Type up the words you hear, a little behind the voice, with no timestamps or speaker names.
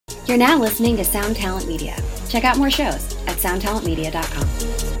You're now listening to Sound Talent Media. Check out more shows at soundtalentmedia.com.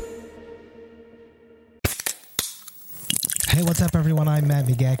 Hey, what's up, everyone? I'm Matt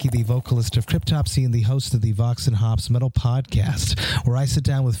Migaki, the vocalist of Cryptopsy and the host of the Vox and Hops Metal Podcast, where I sit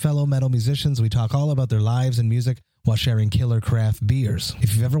down with fellow metal musicians. We talk all about their lives and music while sharing killer craft beers.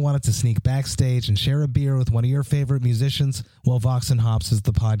 If you've ever wanted to sneak backstage and share a beer with one of your favorite musicians, well, Vox and Hops is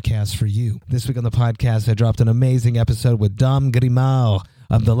the podcast for you. This week on the podcast, I dropped an amazing episode with Dom Grimal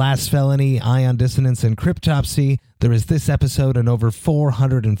of The Last Felony, Ion Dissonance, and Cryptopsy. There is this episode and over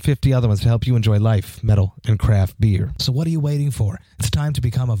 450 other ones to help you enjoy life, metal, and craft beer. So what are you waiting for? It's time to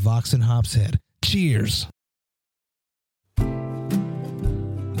become a Vox and Hops head. Cheers!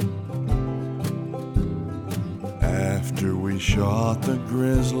 After we shot the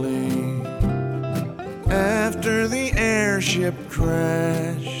Grizzly, after the airship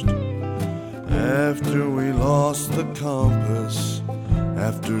crashed, after we lost the compass,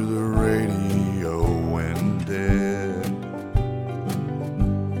 after the radio went dead,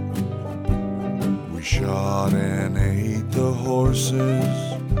 we shot and ate the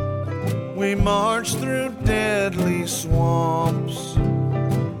horses, we marched through deadly swamps,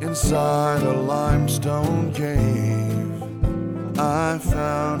 inside a limestone cave, I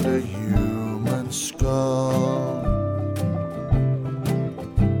found a human skull.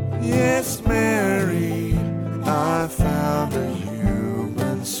 Yes, Mary, I found a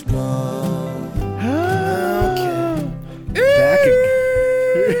human skull. Okay.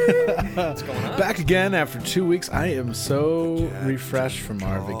 What's going on? Back again after 2 weeks. I am so refreshed from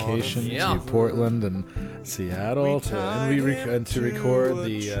our vacation to Portland and Seattle to record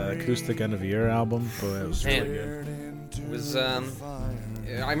the acoustic end of year album. Boy, it was really good. It was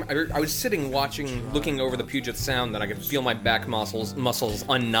I was sitting looking over the Puget Sound, and I could feel my back muscles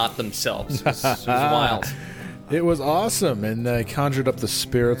unknot themselves. It was wild. It was awesome, and I conjured up the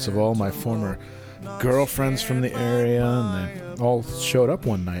spirits of all my former girlfriends from the area, and they all showed up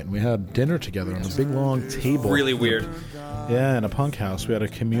one night, and we had dinner together on a big long table. Really weird. Yeah, in a punk house. We had a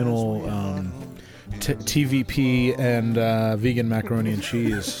communal TVP and vegan macaroni and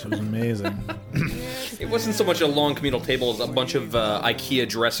cheese. It was amazing. It wasn't so much a long communal table as a bunch of IKEA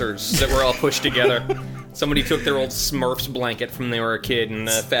dressers that were all pushed together. Somebody took their old Smurfs blanket from when they were a kid and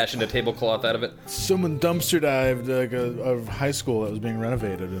fashioned a tablecloth out of it. Someone dumpster dived a high school that was being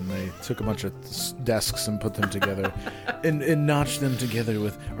renovated, and they took a bunch of desks and put them together and notched them together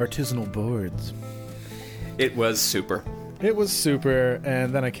with artisanal boards. It was super. It was super,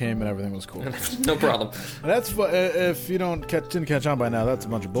 and then I came and everything was cool. No problem. That's if you didn't catch on by now, that's a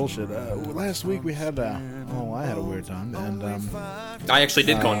bunch of bullshit. Last week we had I had a weird time, and I actually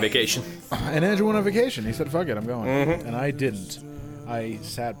did go on vacation. And Andrew went on vacation. He said, "Fuck it, I'm going," Mm-hmm. and I didn't. I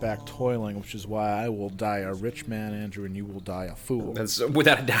sat back toiling, which is why I will die a rich man, Andrew, and you will die a fool. That's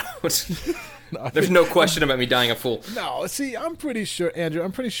without a doubt. There's no question about me dying a fool. No, see, I'm pretty sure, Andrew,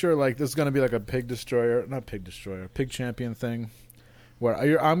 like this is going to be like a pig champion thing,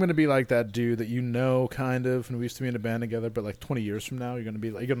 where I'm going to be like that dude that kind of, and we used to be in a band together, but like 20 years from now, you're going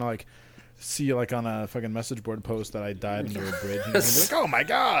to see like on a fucking message board post that I died under a bridge, and you're going to be like, oh my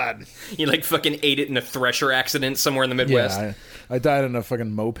god! You like fucking ate it in a thresher accident somewhere in the Midwest. Yeah, I died in a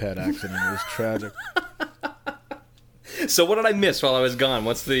fucking moped accident. It was tragic. So what did I miss while I was gone?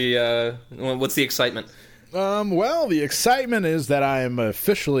 What's the excitement? Well, the excitement is that I am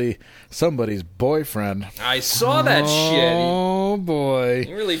officially somebody's boyfriend. I saw that shit. Oh, boy.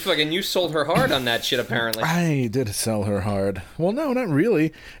 You sold her hard on that shit, apparently. I did sell her hard. Well, no, not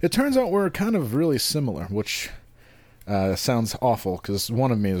really. It turns out we're kind of really similar, which sounds awful, because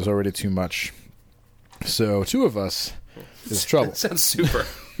one of me is already too much. So, two of us is trouble. Sounds super.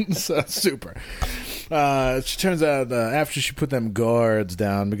 Sounds super. It turns out after she put them guards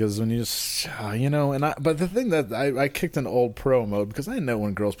down, because when you just, but the thing that I kicked an old pro mode, because I know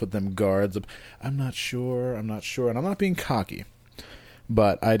when girls put them guards up, I'm not sure, and I'm not being cocky,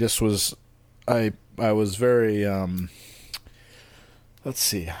 but I just was, I was very, I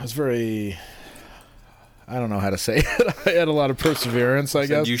don't know how to say it. I had a lot of perseverance, I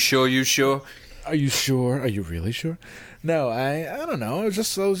guess. You sure? Are you sure? Are you really sure? No, I don't know. I was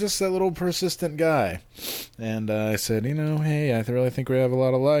just that little persistent guy. And I said, hey, I really think we have a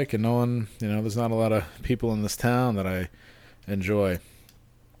lot alike, and no one, there's not a lot of people in this town that I enjoy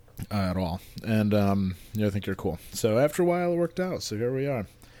at all. And I think you're cool. So after a while, it worked out. So here we are.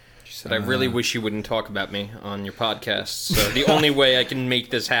 She said, I really wish you wouldn't talk about me on your podcast. So the only way I can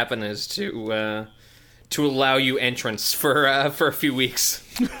make this happen is to allow you entrance for a few weeks.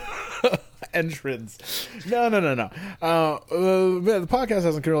 entrance. No. The podcast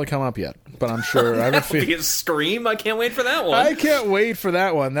hasn't really come up yet, but I'm sure. I have a That'll be a scream. I can't wait for that one. I can't wait for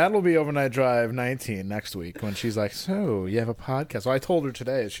that one. That'll be Overnight Drive 19 next week when she's like, so you have a podcast. So I told her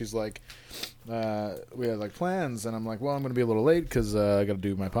today. She's like, we had like plans, and I'm like, well, I'm going to be a little late because I got to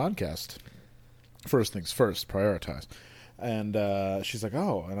do my podcast. First things first, prioritize. And she's like,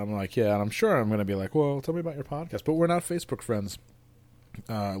 oh, and I'm like, yeah, and I'm sure I'm going to be like, well, tell me about your podcast. But we're not Facebook friends,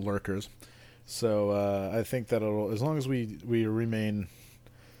 lurkers. So I think that as long as we remain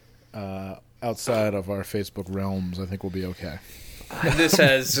outside of our Facebook realms, I think we'll be okay. This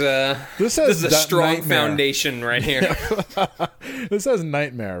is a strong nightmare. Foundation right here. This has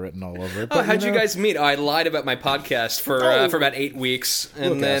nightmare written all over it. Oh, how'd you guys meet? I lied about my podcast for about 8 weeks,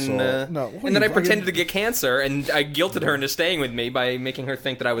 and Look, then asshole. I pretended to get cancer, and I guilted her into staying with me by making her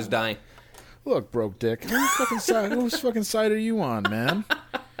think that I was dying. Look, broke dick. Whose fucking side are you on, man?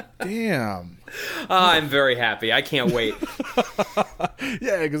 Damn. I'm very happy. I can't wait.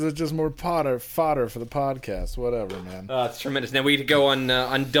 Yeah, because it's just more fodder for the podcast. Whatever, man. It's tremendous. Now we get to go on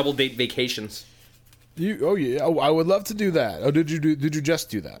double date vacations. I would love to do that. Oh, did you just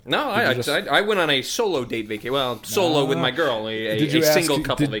do that? No, I went on a solo date vacation. Well, solo with my girl, a single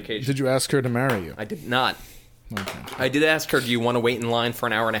couple vacation. Did you ask her to marry you? I did not. Okay. I did ask her, do you want to wait in line for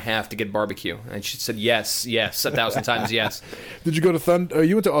an hour and a half to get barbecue? And she said yes, 1,000 times yes. Did you go to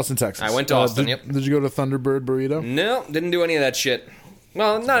you went to Austin, Texas? I went to Austin, yep. Did you go to Thunderbird Burrito? No, didn't do any of that shit.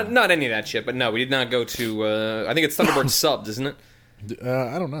 Well, not any of that shit, but no, we did not go to, I think it's Thunderbird Subs, isn't it?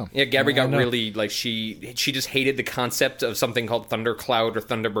 I don't know. Yeah, Gabby got really, like, she just hated the concept of something called Thundercloud or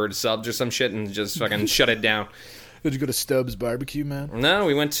Thunderbird Subs or some shit and just fucking shut it down. Did you go to Stubbs Barbecue, man? No,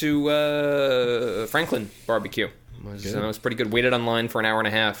 we went to Franklin Barbecue. It was pretty good. Waited online for an hour and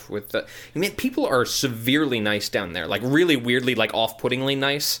a half. Man, people are severely nice down there. Like, really weirdly, like, off-puttingly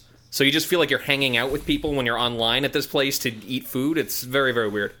nice. So you just feel like you're hanging out with people when you're online at this place to eat food. It's very, very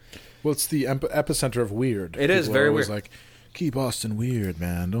weird. Well, it's the epicenter of weird. It is very weird. Like, keep Austin weird,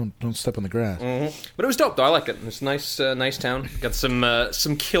 man. Don't step on the grass. Mm-hmm. But it was dope, though. I liked it. It's a nice town. Got some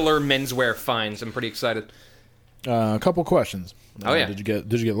killer menswear finds. I'm pretty excited. A couple questions. Oh yeah. Did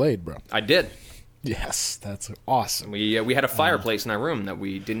you get laid, bro? I did. Yes, that's awesome. We had a fireplace in our room that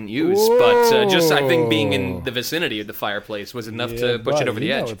we didn't use, but just I think being in the vicinity of the fireplace was enough to push it over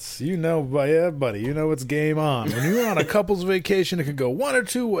the edge. Buddy, you know it's game on. When you're on a couple's vacation, it can go one or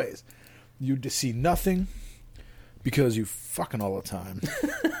two ways. You see nothing because you fucking all the time,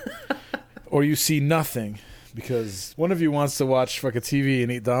 or you see nothing because one of you wants to watch fucking TV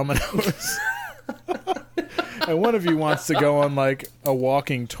and eat Domino's. And one of you wants to go on, like, a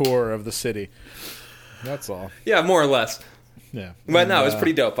walking tour of the city. That's all. Yeah, more or less. Yeah. But no, it was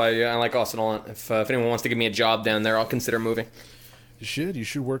pretty dope. I like Austin a lot. If anyone wants to give me a job down there, I'll consider moving. You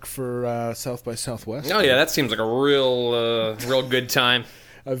should work for South by Southwest. Oh, yeah, that seems like a real good time.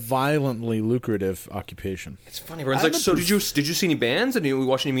 A violently lucrative occupation. It's funny. Everyone's like, so did you see any bands? And did we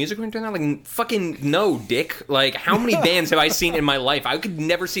watch any music or anything? Like, fucking no, dick. Like, how many bands have I seen in my life? I could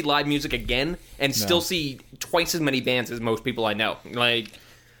never see live music again and still see twice as many bands as most people I know. Like,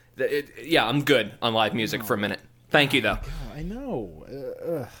 yeah, I'm good on live music for a minute. Thank you, though. God, I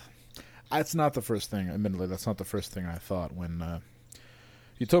know. That's not the first thing. Admittedly, that's not the first thing I thought when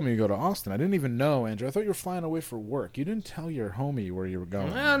you told me you go to Austin. I didn't even know, Andrew. I thought you were flying away for work. You didn't tell your homie where you were going.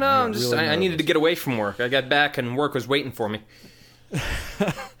 No, I needed to get away from work. I got back and work was waiting for me.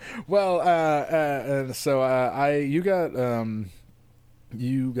 Well, and so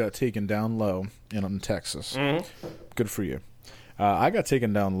you got taken down low in Texas. Mm-hmm. Good for you. I got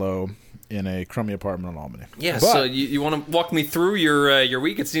taken down low in a crummy apartment in Albany. Yeah, so you want to walk me through your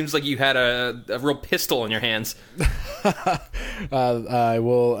week? It seems like you had a real pistol in your hands. I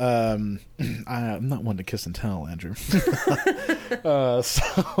will. I'm not one to kiss and tell, Andrew. So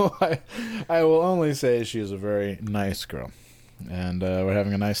I will only say she is a very nice girl, and we're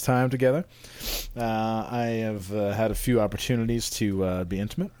having a nice time together. I have had a few opportunities to be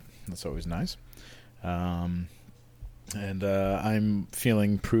intimate. That's always nice. And I'm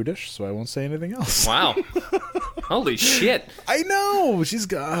feeling prudish, so I won't say anything else. Wow. Holy shit. I know. She's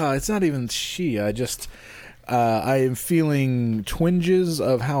got... it's not even she. I am feeling twinges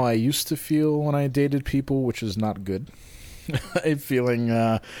of how I used to feel when I dated people, which is not good. I'm feeling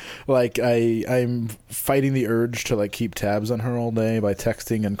like I'm fighting the urge to like keep tabs on her all day by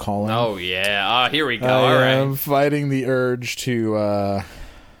texting and calling. Oh, yeah. Here we go. All right. I'm fighting the urge to...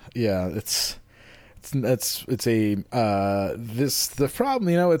 it's it's a the problem,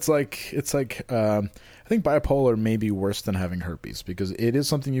 you know, it's like I think bipolar may be worse than having herpes because it is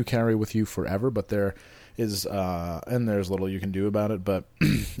something you carry with you forever, but there is and there's little you can do about it, but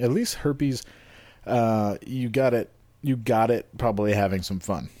at least herpes, you got it probably having some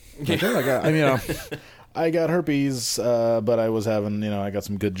fun. I got herpes, but I was having, I got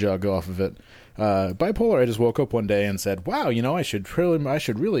some good jug off of it. Bipolar, I just woke up one day and said, wow, I should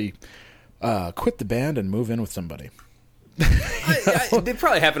really quit the band and move in with somebody. It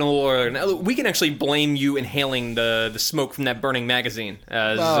probably happened a little earlier. Now, we can actually blame you inhaling the smoke from that burning magazine.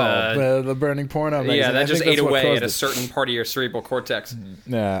 As, the burning porno magazine. Yeah, that just ate away at a certain part of your cerebral cortex.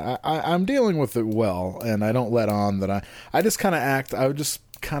 Yeah, I'm dealing with it well, and I don't let on that I just kind of act. I would just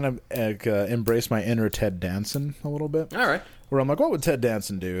kind of embrace my inner Ted Danson a little bit. All right. Where I'm like, what would Ted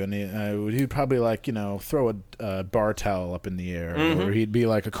Danson do? And he'd probably throw a bar towel up in the air, or he'd be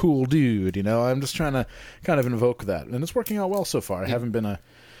like a cool dude. I'm just trying to kind of invoke that, and it's working out well so far. I haven't been a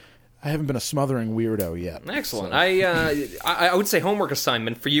smothering weirdo yet. Excellent. So. I would say homework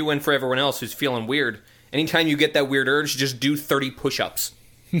assignment for you and for everyone else who's feeling weird. Anytime you get that weird urge, just do 30 push-ups.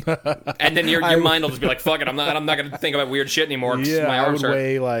 And then your mind will just be like, fuck it, I'm not going to think about weird shit anymore. Yeah, my arms I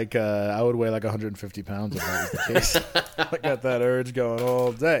would weigh like 150 pounds if that was the case. I got that urge going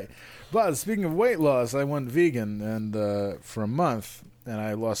all day. But speaking of weight loss, I went vegan and for a month, and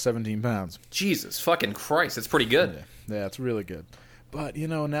I lost 17 pounds. Jesus fucking Christ, that's pretty good. Yeah, it's really good. But,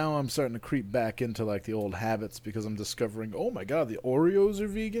 now I'm starting to creep back into, like, the old habits because I'm discovering, oh, my God, the Oreos are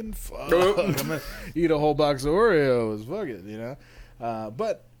vegan? Fuck, I'm going to eat a whole box of Oreos. Fuck it,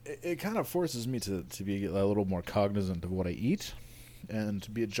 But it kind of forces me to be a little more cognizant of what I eat and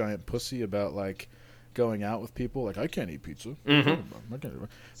to be a giant pussy about, like, going out with people. Like, I can't eat pizza.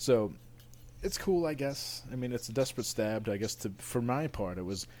 So it's cool, I guess. I mean, it's a desperate stab, I guess, for my part. It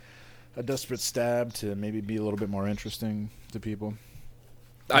was a desperate stab to maybe be a little bit more interesting to people.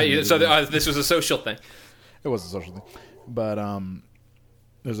 This was a social thing. It was a social thing. But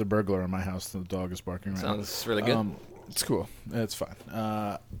there's a burglar in my house. The dog is barking right now. Sounds really good. It's cool. It's fine.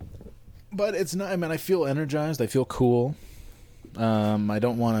 But it's not. I mean, I feel energized. I feel cool. I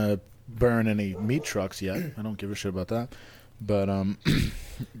don't want to burn any meat trucks yet. I don't give a shit about that. But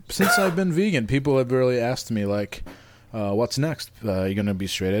since I've been vegan, people have really asked me, like, what's next? You going to be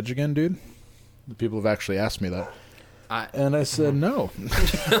straight edge again, dude? People have actually asked me that. And I said, no.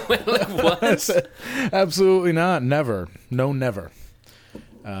 What? I said, absolutely not. Never. No, never.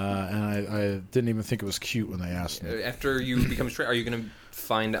 And I didn't even think it was cute when they asked me. After you become straight, are you going to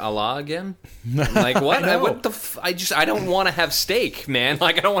find Allah again? Like, what? What the I don't want to have steak, man.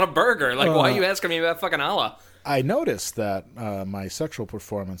 Like, I don't want a burger. Like, why are you asking me about fucking Allah? I noticed that my sexual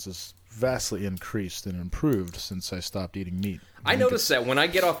performance has vastly increased and improved since I stopped eating meat. I noticed that when I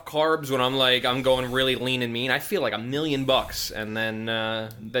get off carbs, when I'm going really lean and mean, I feel like $1 million. And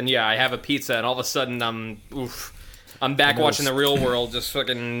then yeah, I have a pizza, and all of a sudden I'm back watching The Real World, just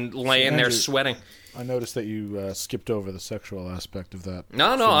fucking laying there sweating. I noticed that you skipped over the sexual aspect of that.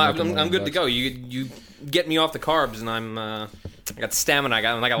 No, I'm good to go. You get me off the carbs, and I got stamina.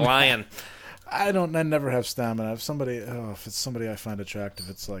 I'm like a lion. I never have stamina. If it's somebody I find attractive,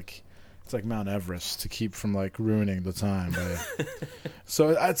 it's like Mount Everest to keep from like ruining the time.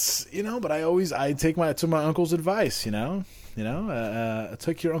 So that's but I take my uncle's advice. Take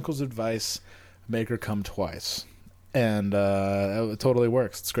your uncle's advice, make her come twice. And it totally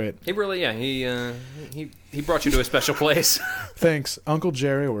works. It's great. He really, he brought you to a special place. Thanks, Uncle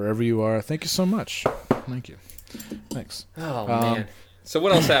Jerry, wherever you are. Thank you so much. Thank you. Thanks. Oh man. So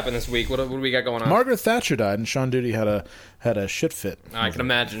what else happened this week? What do we got going on? Margaret Thatcher died, and Sean Duty had a shit fit. I can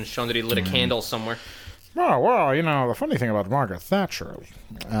imagine. Sean Duty lit a candle somewhere. Oh, well, the funny thing about Margaret Thatcher,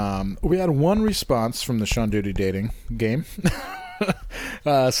 we had one response from the Sean Duty dating game.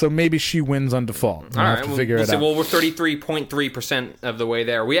 So maybe she wins on default. We'll have to figure it out. Well, we're 33.3% of the way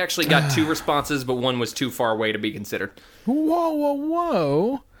there. We actually got 2 responses, but one was too far away to be considered.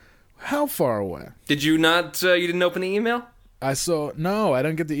 Whoa. How far away? Did you not, you didn't open the email? No, I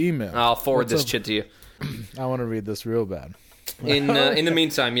didn't get the email. I'll forward this shit to you. I want to read this real bad. In the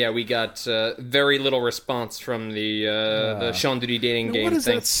meantime, we got very little response from the Sean Duty dating game. What does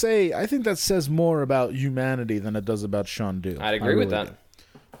thing. That say? I think that says more about humanity than it does about Sean Duty. I'd agree with that.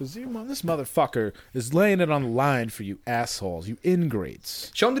 Because this motherfucker is laying it on the line for you assholes, you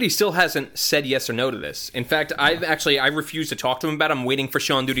ingrates. Sean Duty still hasn't said yes or no to this. In fact, I refuse to talk to him about it. I'm waiting for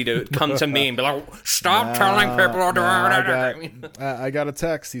Sean Duty to come to me and be like, stop telling people. I got a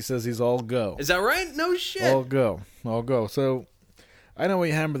text. He says he's all go. Is that right? No shit. All go. So I know we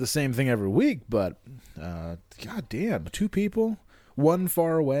hammer the same thing every week, but god damn, 2 people, 1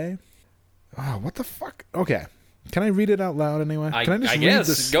 far away. Oh, what the fuck? Okay. Can I read it out loud anyway? Can I just read guess.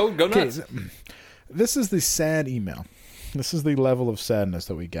 this? Go nuts. This is the sad email. This is the level of sadness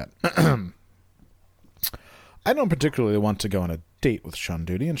that we get. I don't particularly want to go on a date with Sean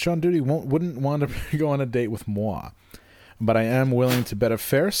Duty, and Sean Duty wouldn't want to go on a date with moi. But I am willing to bet a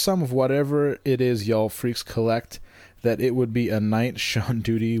fair sum of whatever it is y'all freaks collect that it would be a night Sean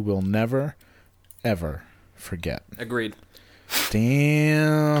Duty will never, ever forget. Agreed.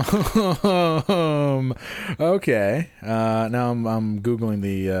 Damn. Okay. Now I'm Googling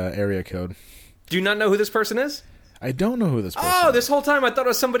the area code. Do you not know who this person is? I don't know who this person Oh, is. this whole time I thought it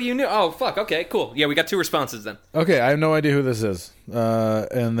was somebody you knew. Oh, fuck. Okay, cool. Yeah, we got 2 responses then. Okay, I have no idea who this is.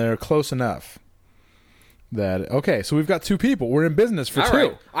 And they're close enough. Okay, so we've got 2 people. We're in business for All 2.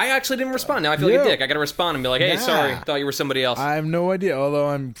 right. I actually didn't respond. Now I feel like a dick. I got to respond and be like, hey, Nah. sorry. Thought you were somebody else. I have no idea, although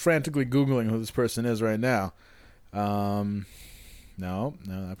I'm frantically Googling who this person is right now. No,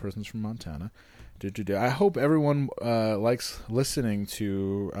 that person's from Montana. I hope everyone likes listening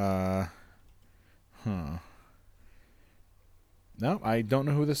to... No, I don't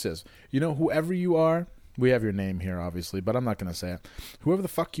know who this is. You know, whoever you are, we have your name here, obviously, but I'm not going to say it. Whoever the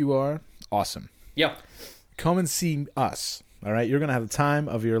fuck you are, awesome. Yeah. Come and see us, all right? You're going to have the time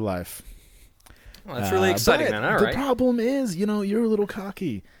of your life. Well, that's really exciting, but man. All the right. problem is, you're a little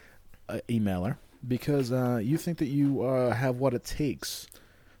cocky, emailer, because you think that you have what it takes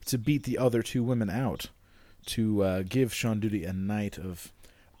to beat the other 2 women out, to give Sean Duty a night of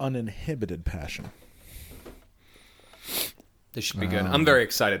uninhibited passion. This should be good. I'm very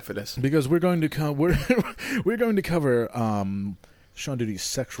excited for this. Because we're going to we're going to cover Sean Duty's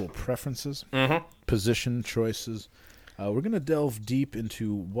sexual preferences, position choices. We're going to delve deep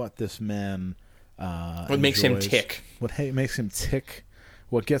into what this man What makes him tick. What makes him tick.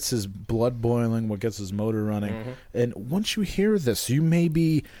 What gets his blood boiling. What gets his motor running. And once you hear this, you may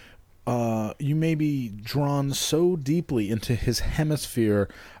be drawn so deeply into his hemisphere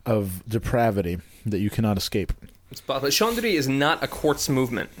of depravity that you cannot escape. Sean Duty is not a quartz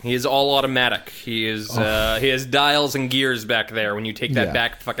movement. He is all automatic. He is he has dials and gears back there when you take that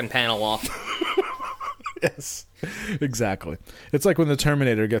back fucking panel off. Yes, exactly. It's like when the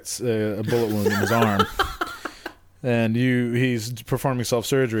Terminator gets a bullet wound in his arm, and he's performing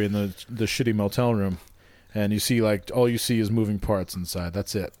self-surgery in the shitty motel room, and you see all you see is moving parts inside.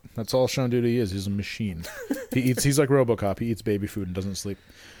 That's it. That's all Sean Duty is. He's a machine. He's like RoboCop. He eats baby food and doesn't sleep.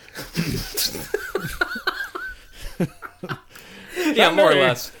 Yeah, more or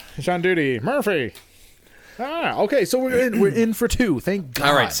less. Sean Duty, Murphy. Okay, so we're in for 2. Thank God.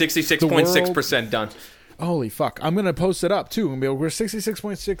 All right, 66.6% done. Holy fuck! I'm gonna post it up too. We're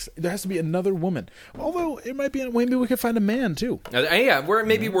 66.6. There has to be another woman. Although it might be. Maybe we could find a man too. Yeah, we're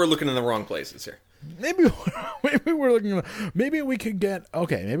looking in the wrong places here. Maybe we're looking. Maybe we could get.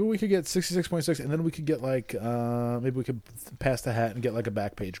 Okay, maybe we could get 66.6, and then we could get maybe we could pass the hat and get like a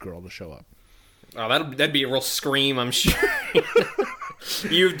Backpage girl to show up. Oh, that'd be a real scream, I'm sure.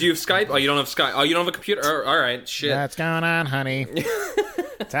 Do you have Skype? Oh, you don't have Skype. Oh, you don't have a computer? All right, shit. What's going on, honey?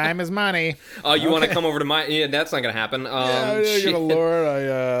 Time is money. Oh, you want to come over to my... Yeah, that's not going to happen. You're going to lure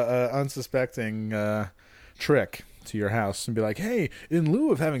a unsuspecting trick to your house and be like, hey, in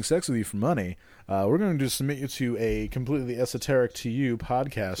lieu of having sex with you for money, we're going to submit you to a completely esoteric to you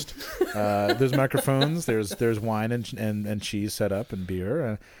podcast. There's microphones, there's wine and cheese set up and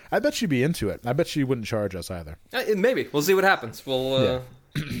beer. I bet she'd be into it. I bet she wouldn't charge us either. Maybe. We'll see what happens. We'll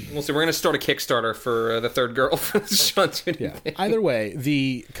see. We're going to start a Kickstarter for the third girl for the Sean Duty thing. Either way,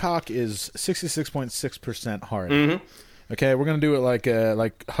 the cock is 66.6% hard. Mm-hmm. Okay, we're going to do it like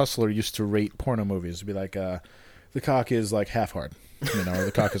Hustler used to rate porno movies. It'd be like the cock is like half hard, or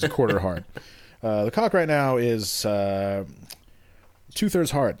the cock is a quarter hard. The cock right now is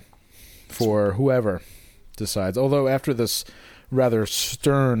 2/3 hard for whoever decides. Although after this rather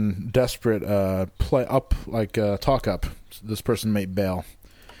stern, desperate talk up, this person may bail.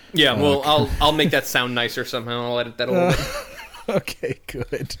 Yeah, well, I'll make that sound nicer somehow. I'll edit that a little bit. Okay,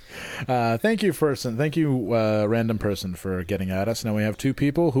 good. Thank you, random person, for getting at us. Now we have 2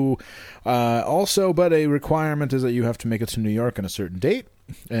 people who but a requirement is that you have to make it to New York on a certain date.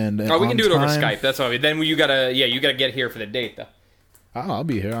 And we can do it over Skype. That's all. Then you gotta get here for the date, though. I'll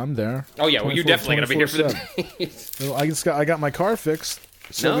be here. I'm there. Oh yeah, well, you're definitely gonna be here for the date. Well, I got my car fixed,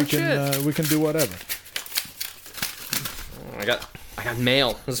 so we can do whatever. I got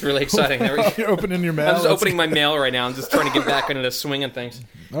mail. This is really exciting. You're opening your mail. I'm just opening my mail right now. I'm just trying to get back into the swing of things.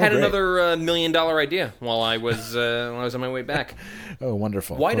 Had great. another $1 million idea while I was on my way back. Oh,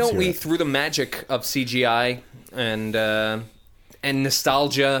 wonderful! Why don't we, through the magic of CGI and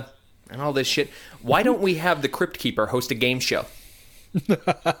nostalgia and all this shit, why don't we have the Crypt Keeper host a game show?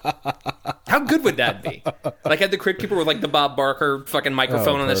 How good would that be? Like, had the Crypt Keeper with, like, the Bob Barker fucking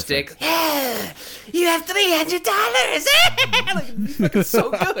microphone on the stick. Yeah, you have $300. Like, it's fucking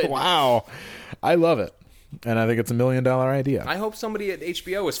so good. Wow. I love it. And I think it's $1 million idea. I hope somebody at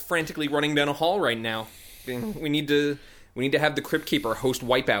HBO is frantically running down a hall right now. We need to have the Crypt Keeper host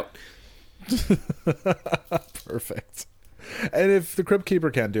Wipeout. Perfect. And if the Crypt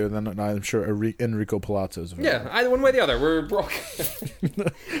Keeper can't do it, then I'm sure Enrico Palazzo is available. Yeah, either one way or the other. We're broke. Through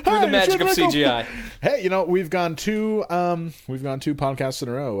the magic of CGI. Hey, we've gone two podcasts in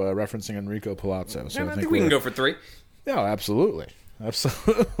a row referencing Enrico Palazzo. So I think we can go for 3. No, absolutely.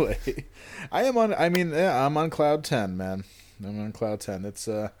 I'm on cloud 10, man. I'm on cloud 10. It's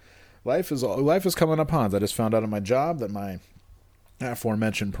life is coming up Hans. I just found out at my job that my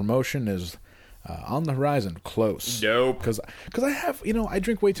aforementioned promotion is on the horizon, close. Nope. Because I have, I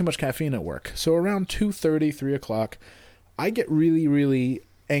drink way too much caffeine at work. So around 2:30, 3 o'clock, I get really, really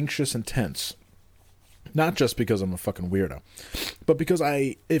anxious and tense. Not just because I'm a fucking weirdo, but because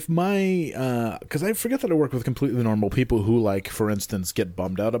I forget that I work with completely normal people who, like, for instance, get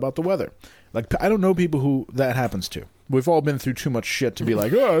bummed out about the weather. Like, I don't know people who that happens to. We've all been through too much shit to be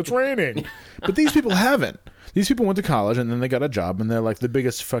like, oh, it's raining. But these people haven't. These people went to college and then they got a job, and they're like, the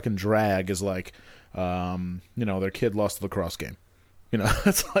biggest fucking drag is like, their kid lost the lacrosse game.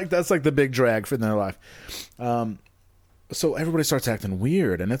 That's like the big drag for their life. So everybody starts acting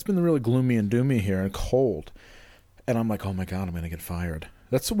weird, and it's been really gloomy and doomy here and cold. And I'm like, oh my God, I'm going to get fired.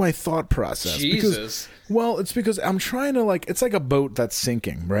 That's my thought process. Jesus. It's because I'm trying to, like, it's like a boat that's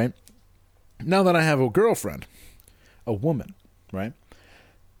sinking, right? Now that I have a girlfriend, a woman, right?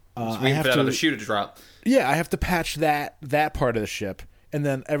 I have for that other shoe to drop. Yeah, I have to patch that part of the ship, and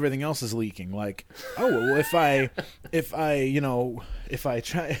then everything else is leaking. Like, if I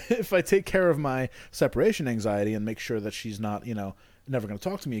take care of my separation anxiety and make sure that she's not, never going to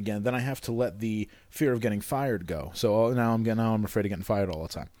talk to me again, then I have to let the fear of getting fired go. So now I'm afraid of getting fired all the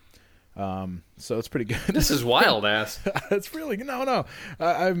time. So it's pretty good. This is wild ass. It's really no.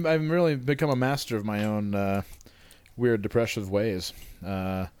 I've really become a master of my own weird depressive ways.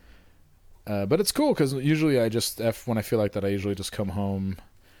 But it's cool because usually when I feel like that, I usually just come home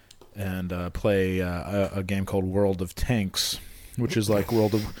and play a game called World of Tanks, which is like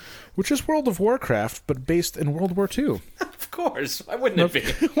World of Warcraft, but based in World War II. Of course, why wouldn't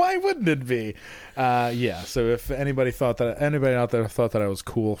it be? Why wouldn't it be? Yeah. So if anybody out there thought that I was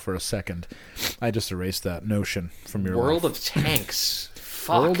cool for a second, I just erased that notion from your World life. of Tanks.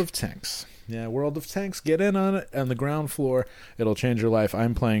 Fuck. World of Tanks. Yeah, World of Tanks. Get in on it on the ground floor. It'll change your life.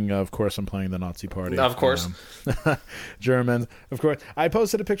 I'm playing the Nazi Party. Of course. Germans. Of course. I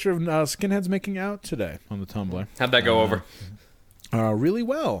posted a picture of skinheads making out today on the Tumblr. How'd that go over? Really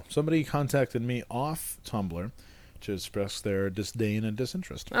well. Somebody contacted me off Tumblr to express their disdain and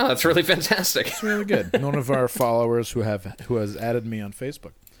disinterest. Oh, that's really fantastic. It's really good. One of our followers who has added me on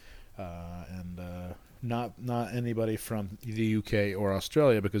Facebook, and not anybody from the UK or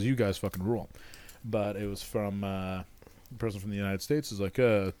Australia because you guys fucking rule, but it was from a person from the United States. Is like,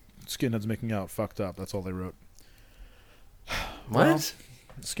 skinheads making out, fucked up. That's all they wrote. What? Well,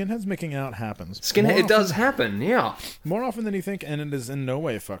 skinheads making out happens. It does happen, yeah. More often than you think, and it is in no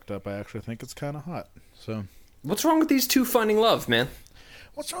way fucked up. I actually think it's kind of hot. So, what's wrong with these two finding love, man?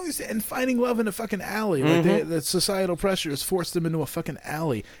 What's wrong with these and finding love in a fucking alley? Like the societal pressure has forced them into a fucking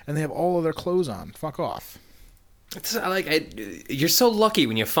alley, and they have all of their clothes on. Fuck off. It's you're so lucky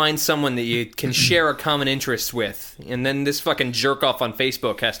when you find someone that you can share a common interest with, and then this fucking jerk off on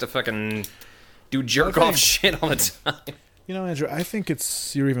Facebook has to fucking do jerk off shit all the time. Andrew, I think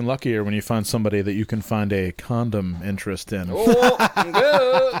you're even luckier when you find somebody that you can find a condom interest in. Oh,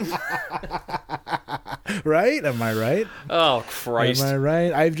 good. Right? Am I right? Oh, Christ. Am I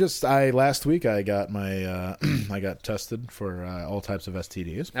right? Last week I got my I got tested for all types of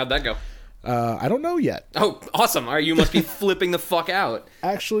STDs. How'd that go? I don't know yet. Oh, awesome. All right, you must be flipping the fuck out.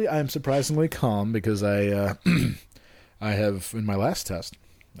 Actually, I'm surprisingly calm because I have, in my last test,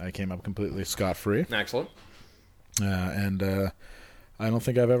 I came up completely scot-free. Excellent. And I don't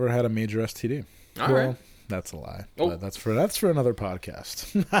think I've ever had a major STD. All right. That's a lie. Oh. That's for another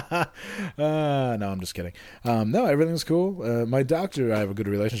podcast. No, I'm just kidding. No, everything's cool. My doctor, I have a good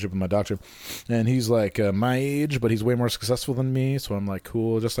relationship with my doctor, and he's like my age, but he's way more successful than me. So I'm like,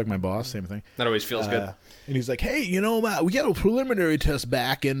 cool, just like my boss, same thing. That always feels good. And he's like, hey, we got a preliminary test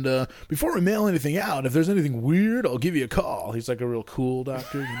back, and before we mail anything out, if there's anything weird, I'll give you a call. He's like a real cool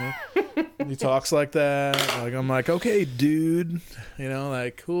doctor, He talks like that. Like, I'm like, okay, dude.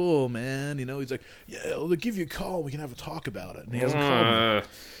 Like, cool, man. He's like, yeah, I'll give you a call. We can have a talk about it. And he hasn't called me.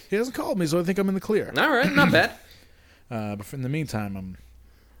 He hasn't called me, so I think I'm in the clear. All right, not bad. But in the meantime,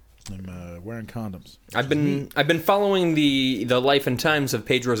 I'm wearing condoms. I've been following the life and times of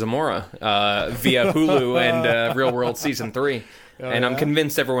Pedro Zamora via Hulu and Real World Season 3. And I'm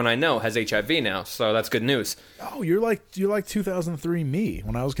convinced everyone I know has HIV now, so that's good news. Oh, you're like 2003 me,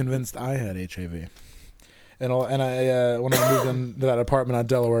 when I was convinced I had HIV. And I when I moved into that apartment on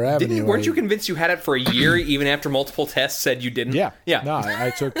Delaware Avenue. Weren't you convinced you had it for a year, even after multiple tests said you didn't? Yeah. Yeah. No,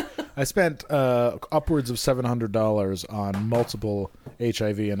 I spent upwards of $700 on multiple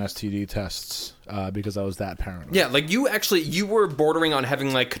HIV and STD tests because I was that paranoid. Yeah, like you were bordering on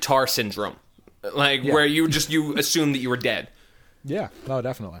having like Qatar syndrome, like where you assumed that you were dead. Yeah. No,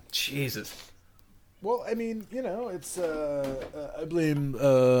 definitely. Jesus. Well, I mean, it's I blame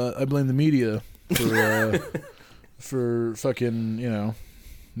the media for fucking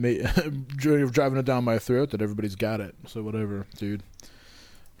driving it down my throat that everybody's got it. So whatever, dude.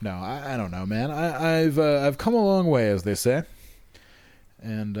 No, I don't know, man. I've come a long way, as they say,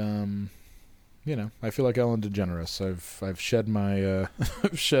 and I feel like Ellen DeGeneres. I've shed my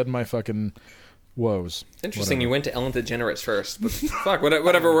shed my fucking woes. Interesting. Whatever. You went to Ellen DeGeneres first, but fuck,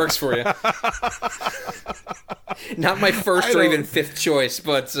 whatever works for you. Not my first or even fifth choice,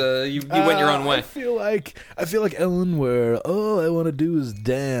 but you went your own way. I feel like Ellen, where all I want to do is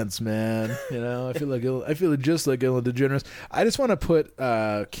dance, man. I feel just like Ellen DeGeneres. I just want to put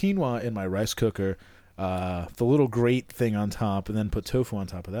quinoa in my rice cooker, the little grate thing on top, and then put tofu on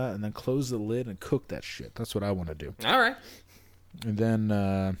top of that, and then close the lid and cook that shit. That's what I want to do. All right. And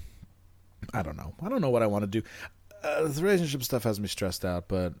then I don't know. I don't know what I want to do. The relationship stuff has me stressed out,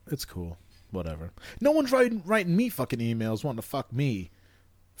 but it's cool. Whatever. No one's writing me fucking emails wanting to fuck me.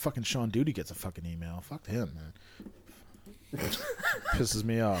 Fucking Sean Duty gets a fucking email. Fuck him, man. Pisses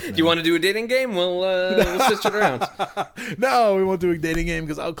me off. Man. Do you want to do a dating game? We'll switch it around. No, we won't do a dating game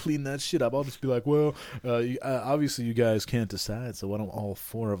because I'll clean that shit up. I'll just be like, well, obviously you guys can't decide, so why don't all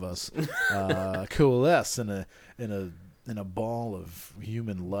four of us coalesce in a ball of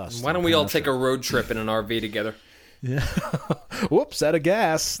human lust? Why don't we all take a road trip in an RV together? Yeah. Whoops, out of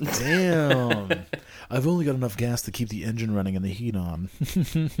gas. Damn. I've only got enough gas to keep the engine running and the heat on.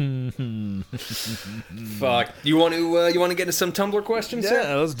 Fuck. You want to get into some Tumblr questions? Yeah,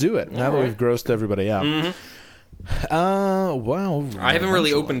 Sir? let's do it. Now that we've grossed everybody out. Mm-hmm. Wow. I haven't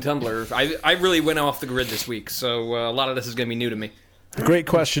really opened Tumblr. I really went off the grid this week, so a lot of this is going to be new to me. Great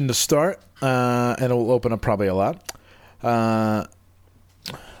question to start, and it will open up probably a lot.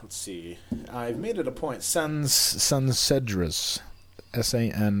 Let's see. I've made it a point. Sansedres.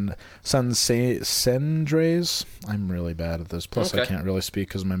 Sansendres. I'm really bad at this. Plus, I can't really speak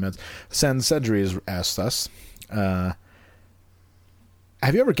because of my meds. Sansedres asked us, have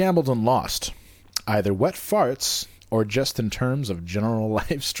you ever gambled and lost? Either wet farts or just in terms of general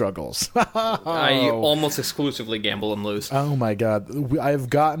life struggles? I almost exclusively gamble and lose. Oh, my God. I've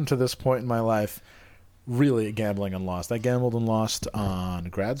gotten to this point in my life really gambling and lost. I gambled and lost on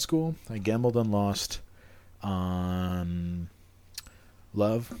grad school. I gambled and lost on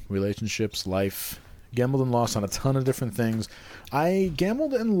love, relationships, life. Gambled and lost on a ton of different things. I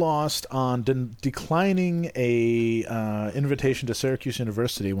gambled and lost on declining a invitation to Syracuse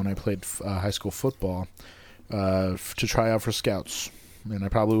University when I played high school football to try out for scouts. And I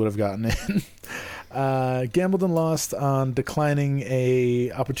probably would have gotten in. Gambled and lost on declining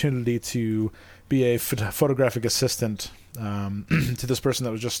a opportunity to be a photographic assistant to this person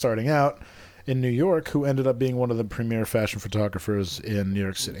that was just starting out in New York, who ended up being one of the premier fashion photographers in New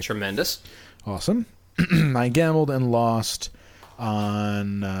York City. Tremendous. Awesome. I gambled and lost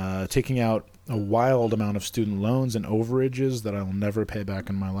on taking out a wild amount of student loans and overages that I will never pay back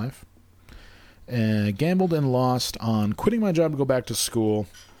in my life. And gambled and lost on quitting my job to go back to school,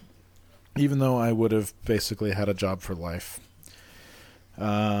 even though I would have basically had a job for life.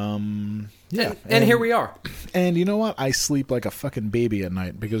 Yeah. And here we are. And you know what? I sleep like a fucking baby at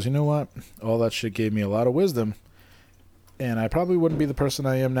night because you know what? All that shit gave me a lot of wisdom. And I probably wouldn't be the person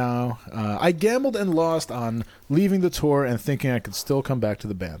I am now. I gambled and lost on leaving the tour and thinking I could still come back to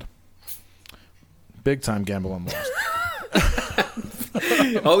the band. Big time gamble and lost.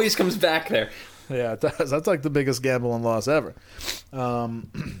 Always comes back there. Yeah, it does. That's like the biggest gamble and loss ever. But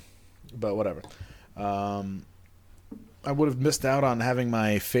whatever. I would have missed out on having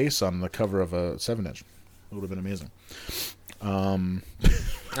my face on the cover of a 7-inch. It would have been amazing.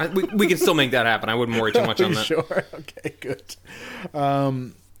 We can still make that happen. I wouldn't worry too much on that. Sure. Okay, good.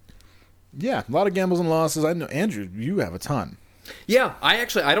 Yeah, a lot of gambles and losses. I know, Andrew, you have a ton. Yeah, I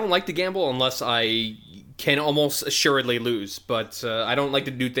don't like to gamble unless I can almost assuredly lose. But I don't like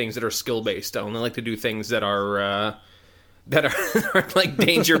to do things that are skill based. I only like to do things that are like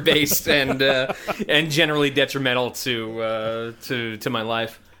danger based and generally detrimental to my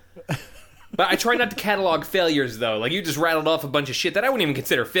life. But I try not to catalog failures, though. Like, you just rattled off a bunch of shit that I wouldn't even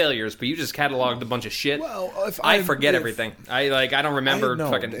consider failures, but you just cataloged a bunch of shit. Well, I forget everything. I don't remember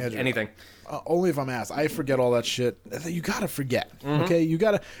fucking Andrew, anything. Only if I'm asked. I forget all that shit. You gotta forget, okay? You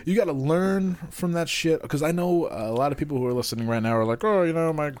gotta learn from that shit. Because I know a lot of people who are listening right now are like, oh,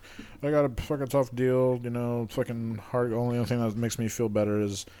 I got a fucking tough deal. Fucking hard. Only thing that makes me feel better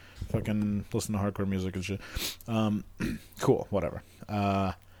is fucking listen to hardcore music and shit. Cool, whatever.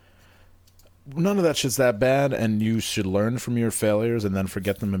 None of that shit's that bad, and you should learn from your failures and then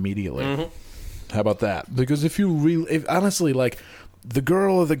forget them immediately. How about that? Because if honestly, like, the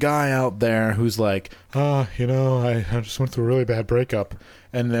girl or the guy out there who's like, I just went through a really bad breakup,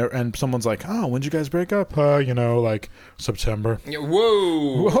 and someone's like, oh, when'd you guys break up? Like September.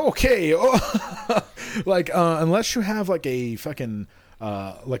 Whoa. Okay. Like, unless you have like a fucking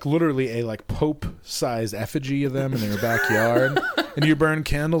like literally a like Pope-sized effigy of them in your backyard, and you burn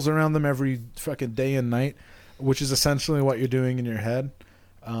candles around them every fucking day and night, which is essentially what you're doing in your head.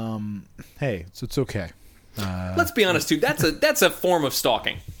 Hey, it's okay. Let's be honest, too. That's a form of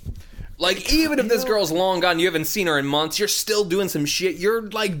stalking. Like, even if this girl's long gone, you haven't seen her in months, you're still doing some shit. You're,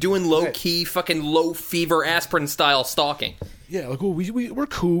 like, doing low-key, fucking low-fever aspirin-style stalking. Yeah, like, well, we're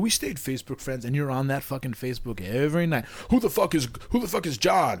cool. We stayed Facebook friends, and you're on that fucking Facebook every night. Who the fuck is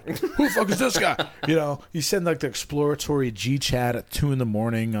John? Who the fuck is this guy? You send, like, the exploratory G-chat at 2 in the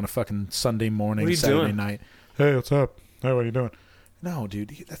morning on a fucking Sunday morning, Saturday night. Hey, what's up? Hey, what are you doing? No,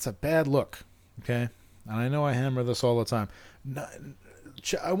 dude, that's a bad look, okay? And I know I hammer this all the time.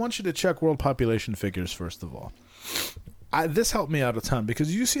 I want you to check world population figures, first of all. This helped me out a ton,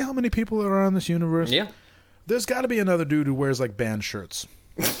 because you see how many people are on this universe? Yeah. There's got to be another dude who wears, like, band shirts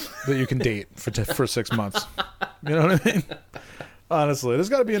that you can date for 6 months. You know what I mean? Honestly, there's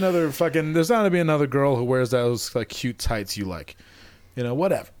got to be another girl who wears those, like, cute tights you like.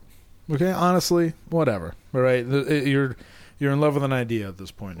 Whatever. Okay? Honestly, whatever. All right? You're in love with an idea at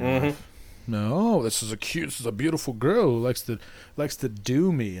this point in your life. No, this is a beautiful girl who likes to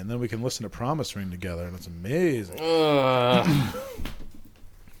do me, and then we can listen to Promise Ring together, and it's amazing.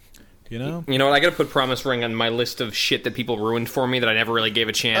 You know what? I gotta put Promise Ring on my list of shit that people ruined for me that I never really gave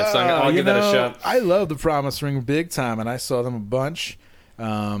a chance. So I'll give that a shot. I love the Promise Ring big time, and I saw them a bunch.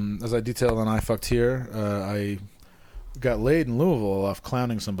 As I detailed on I Fucked Here, I got laid in Louisville off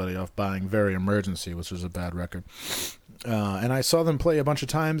clowning somebody off buying Very Emergency, which was a bad record. And I saw them play a bunch of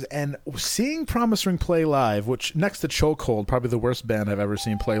times, and seeing Promise Ring play live, which next to Chokehold, probably the worst band I've ever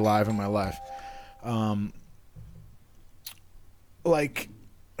seen play live in my life. Like,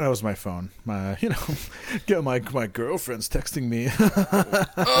 that was my phone. My girlfriend's texting me.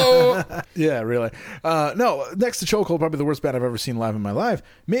 Oh, yeah, really. No, next to Chokehold, probably the worst band I've ever seen live in my life,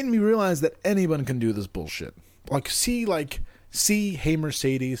 made me realize that anyone can do this bullshit. See Hey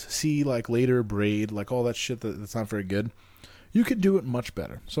Mercedes, see like Later Braid, like all that shit that's not very good. You could do it much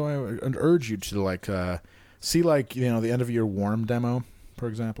better. So I urge you to like see like the End of Year Warm demo, for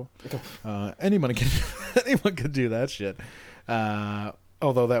example. Anyone can do that shit.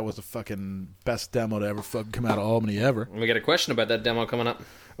 Although that was the fucking best demo to ever fucking come out of Albany ever. We got a question about that demo coming up.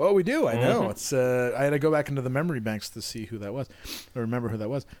 Oh, we do. I know. It's. I had to go back into the memory banks to see who that was, or remember who that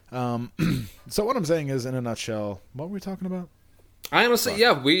was. So what I'm saying is, in a nutshell, what were we talking about? I honestly,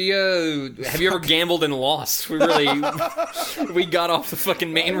 we have you ever gambled and lost? We got off the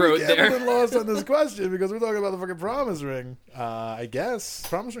fucking main road there. Gambled and lost on this question because we're talking about the fucking Promise Ring. I guess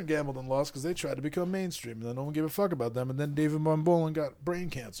Promise Ring gambled and lost because they tried to become mainstream, and then no one gave a fuck about them, and then David Von Bohlen got brain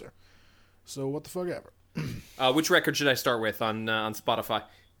cancer. So what the fuck ever. Which record should I start with on Spotify?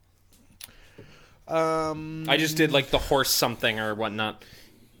 I just did like the horse something or whatnot.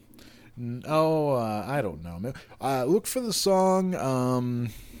 I don't know. Look for the song.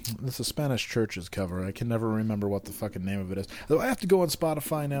 This is a Spanish Churches cover. I can never remember what the fucking name of it is. Though I have to go on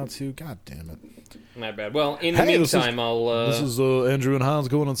Spotify now too. God damn it. Not bad. Well, in the meantime, This is Andrew and Hans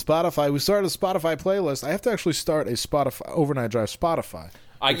going on Spotify. We started a Spotify playlist. I have to actually start a Spotify overnight drive Spotify.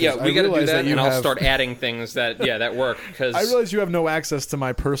 We got to do that, and I'll start adding things that work. Cause I realize you have no access to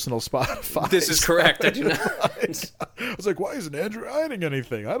my personal Spotify. This is correct. I do not. I was like, why isn't Andrew hiding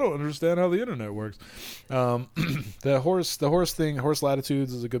anything? I don't understand how the internet works. The horse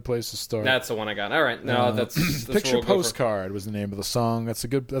latitudes is a good place to start. That's the one I got. All right, no, that's Picture Postcard was the name of the song. That's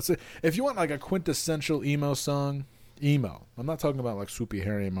it. If you want like a quintessential emo song, emo. I'm not talking about like swoopy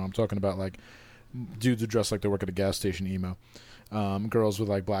hair emo. I'm talking about like dudes who dress like they work at a gas station emo. Girls with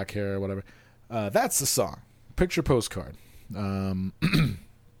like black hair or whatever. That's the song. Picture Postcard.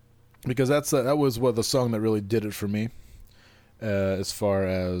 Because that was the song that really did it for me. as far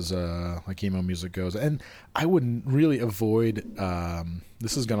as like emo music goes. And I wouldn't really avoid.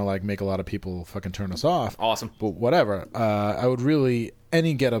 This is gonna like make a lot of people fucking turn us off. Awesome. But whatever. I would really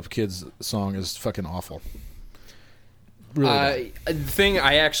any Get Up Kids song is fucking awful. Really. The thing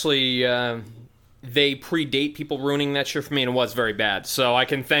I actually. They predate people ruining that shit for me, and it was very bad. So I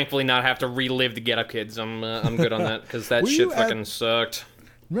can thankfully not have to relive the Get Up Kids. I'm good on that because that shit fucking sucked.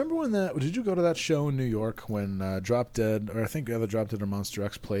 Remember when did you go to that show in New York when Drop Dead, or I think either Drop Dead or Monster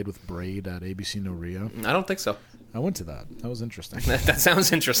X played with Braid at ABC No Rio? I don't think so. I went to that. That was interesting. That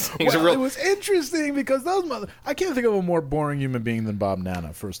sounds interesting. Well, it was interesting because I can't think of a more boring human being than Bob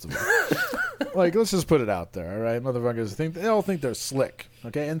Nana, first of all. Like, let's just put it out there, all right? Motherfuckers they all think they're slick,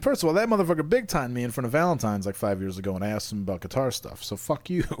 okay? And first of all, that motherfucker big-timed me in front of Valentine's like 5 years ago, and I asked him about guitar stuff, so fuck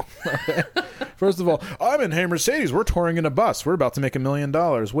you. Okay? First of all, I'm in Hey Mercedes. We're touring in a bus. We're about to make $1 million.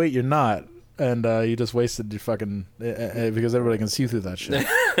 Wait, you're not. And you just wasted your fucking... because everybody can see through that shit.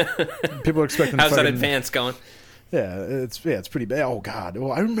 People are expecting... How's that advance going? Yeah, it's pretty bad. Oh God!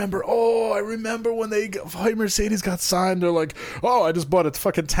 I remember when Hey Mercedes got signed. They're like, "Oh, I just bought a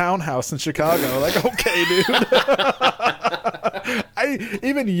fucking townhouse in Chicago." Like, okay, dude.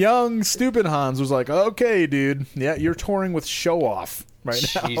 Even young stupid Hans was like, "Okay, dude. Yeah, you're touring with Show Off right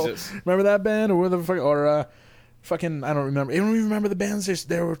now." Jesus. Remember that band or the fuck fucking I don't remember. I don't even remember the bands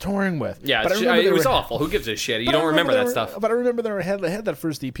they were touring with. Yeah, but it was awful. Who gives a shit? You don't remember that stuff. But I remember they had that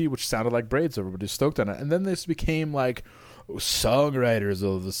first EP, which sounded like Braid, so everybody was stoked on it. And then this became like songwriters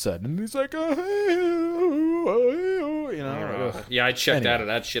all of a sudden. And he's like, yeah, I checked out of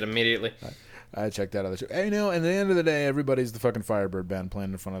that shit immediately. I checked out of the show. And, at the end of the day, everybody's the fucking Firebird band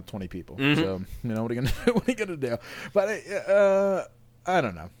playing in front of 20 people. Mm-hmm. So, what are you gonna do? What are you gonna do? But I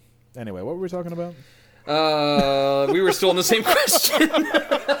don't know. Anyway, what were we talking about? We were still in the same question.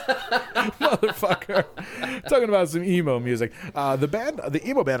 Motherfucker. Talking about some emo music. The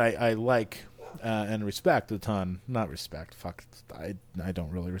emo band I like and respect a ton. Not respect. Fuck. I don't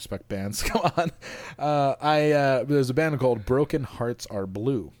really respect bands. Come on. There's a band called Broken Hearts Are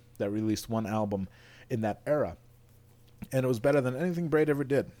Blue that released one album in that era. And it was better than anything Braid ever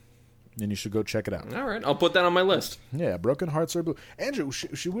did. And you should go check it out. All right. I'll put that on my list. Yeah, Broken Hearts Are Blue. Andrew,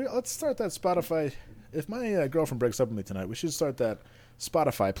 should we... Let's start that Spotify... If my girlfriend breaks up with me tonight, we should start that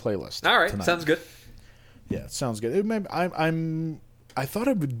Spotify playlist. All right, tonight. Sounds good. Yeah, it sounds good. I thought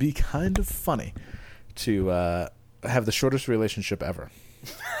it would be kind of funny to have the shortest relationship ever.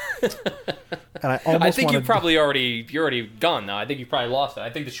 And I think you're already gone now. I think you probably lost it. I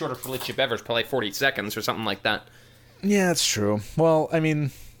think the shortest relationship ever is probably 40 seconds or something like that. Yeah, that's true. Well, I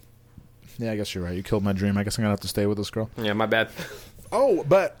mean, yeah, I guess you're right. You killed my dream. I guess I'm gonna have to stay with this girl. Yeah, my bad. Oh,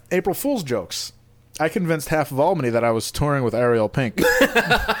 but April Fool's jokes. I convinced half of Albany that I was touring with Ariel Pink.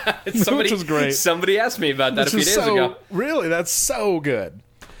 Which was great. Somebody asked me about that a few days ago. Really? That's so good.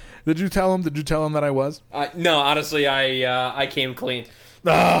 Did you tell him that I was? No, honestly, I came clean.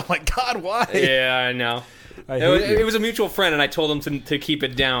 Oh, my God, why? Yeah, I know. It was a mutual friend, and I told him to keep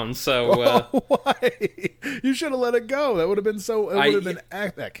it down. So why? You should have let it go. That would have been been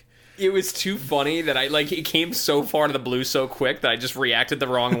epic. It was too funny that it came so far to the blue so quick that I just reacted the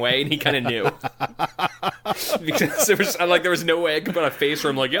wrong way, and he kind of knew. Because there was no way I could put a face where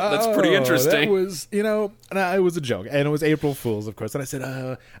I'm like, yeah, that's pretty interesting. That was, it was a joke, and it was April Fool's, of course. And I said,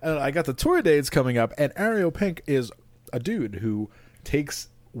 I got the tour dates coming up, and Ariel Pink is a dude who takes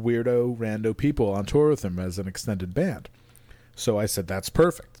weirdo, rando people on tour with him as an extended band. So I said, that's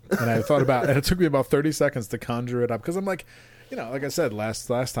perfect. And I thought and it took me about 30 seconds to conjure it up, because I'm like, like I said, last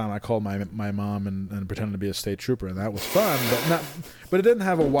time I called my mom and pretended to be a state trooper, and that was fun, but it didn't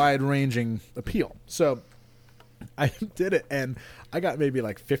have a wide-ranging appeal. So I did it, and I got maybe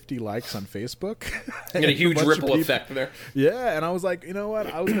like 50 likes on Facebook. You got a huge ripple effect there. Yeah, and I was like, you know what?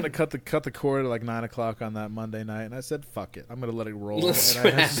 I was going to cut the cord at like 9 o'clock on that Monday night, and I said, fuck it. I'm going to let it roll.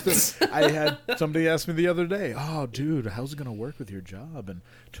 I had somebody ask me the other day, oh, dude, how's it going to work with your job and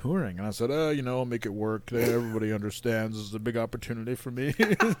touring? And I said, I'll make it work. Everybody understands this is a big opportunity for me.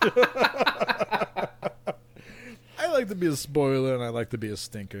 I like to be a spoiler, and I like to be a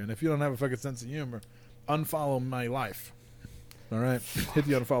stinker. And if you don't have a fucking sense of humor, unfollow my life. All right, hit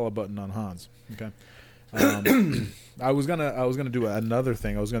the unfollow button on Hans. Okay. I was gonna do another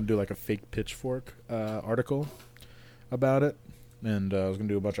thing. I was gonna do like a fake Pitchfork article about it, and I was gonna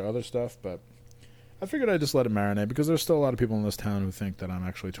do a bunch of other stuff, but I figured I'd just let it marinate because there's still a lot of people in this town who think that I'm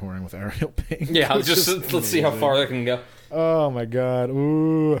actually touring with Ariel Pink. Yeah, let's see how far that can go. Oh my God!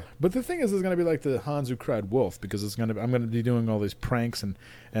 Ooh. But the thing is, it's gonna be like the Hans Who Cried Wolf because I'm gonna be doing all these pranks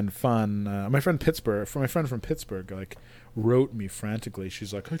and fun. My friend from Pittsburgh, like wrote me frantically.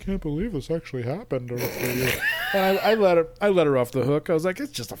 She's like, I can't believe this actually happened. And I let her off the hook. I was like,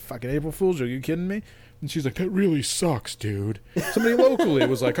 it's just a fucking April Fool's joke. Are you kidding me? And she's like, that really sucks, dude. Somebody locally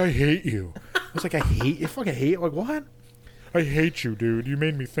was like, I hate you. I was like, I hate you? Fucking hate you? Like, what? I hate you, dude. You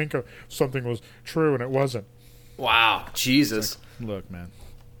made me think of something was true and it wasn't. Wow. Jesus. Like, look, man.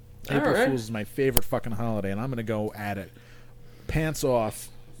 All April right. Fool's is my favorite fucking holiday, and I'm going to go at it. Pants off,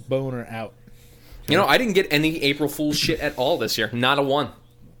 boner out. You know, I didn't get any April Fool's shit at all this year. Not a one.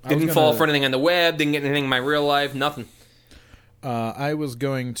 Didn't gonna- fall for anything on the web. Didn't get anything in my real life. Nothing. I was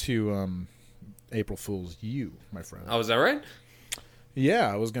going to April Fool's you, my friend. Oh, is that right?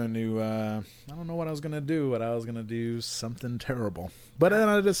 Yeah, I was going to, I don't know what I was going to do, but I was going to do something terrible. But then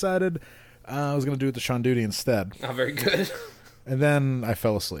I decided I was going to do it to Sean Duty instead. Oh, very good. And then I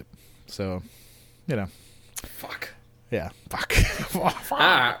fell asleep. So, you know, Fuck. yeah, fuck.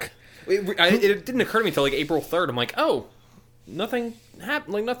 Fuck. It didn't occur to me until like April 3rd. I'm like, oh, nothing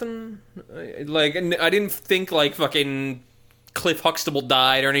happened. Like nothing. Like I didn't think like fucking Cliff Huxtable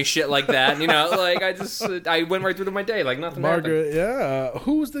died or any shit like that. You know, like I went right through to my day. Like nothing Margaret, yeah.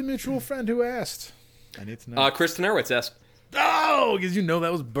 Who was the mutual friend who asked? I need to know. happened. Kristen Erwitz asked. Oh, because you know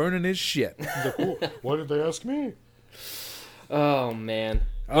that was burning his shit. He's like, oh, why did they ask me? Oh man.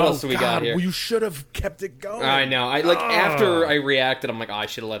 What else do we got here? Well, you should have kept it going. I know. After I reacted, I'm like, oh, I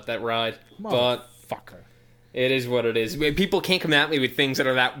should have let that ride. But Fucker. it is what it is. People can't come at me with things that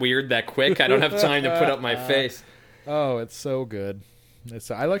are that weird that quick. I don't have time to put up my face. Oh, it's so good.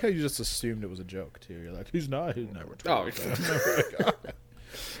 I like how you just assumed it was a joke too. You're like, he's not. He's never. Oh,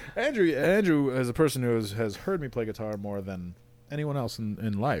 Andrew is a person who has heard me play guitar more than anyone else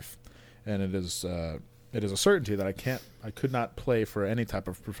in life, and it is a certainty that I could not play for any type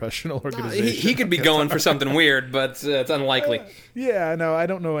of professional organization. he could be going for something weird, but it's unlikely. Yeah, no, I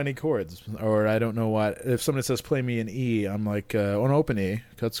don't know any chords, or I don't know what. If somebody says play me an E, I'm like an open E.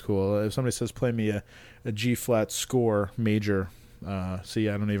 That's cool. If somebody says play me a G flat score major. See,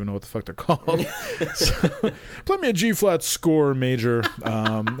 I don't even know what the fuck they're called. So, play me a G flat score major,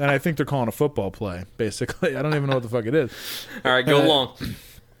 and I think they're calling a football play. Basically, I don't even know what the fuck it is. All right, go long.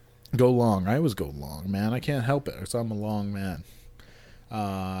 Go long. I always go long, man. I can't help it. So I'm a long man.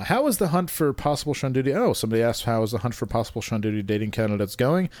 How is the hunt for possible Sean Duty? Oh, somebody asked how is the hunt for possible Sean Duty dating candidates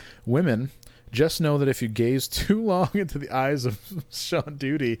going? Women, just know that if you gaze too long into the eyes of Sean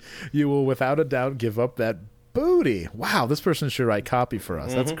Duty, you will without a doubt give up that booty. Wow, this person should write copy for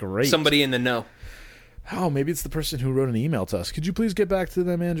us. That's great. Somebody in the know. Oh, maybe it's the person who wrote an email to us. Could you please get back to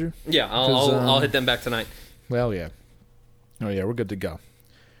them, Andrew? Yeah, I'll hit them back tonight. Well, yeah. Oh, yeah, we're good to go.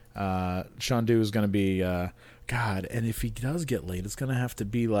 Sean Du is going to be, God, and if he does get late, it's going to have to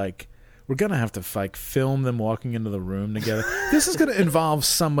be like, we're going to have to like film them walking into the room together. This is going to involve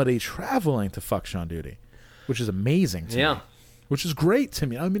somebody traveling to fuck Sean Duty, which is amazing to me. Which is great to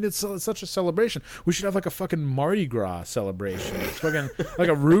me. I mean, it's such a celebration. We should have like a fucking Mardi Gras celebration. It's fucking like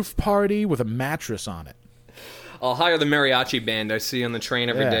a roof party with a mattress on it. I'll hire the mariachi band I see on the train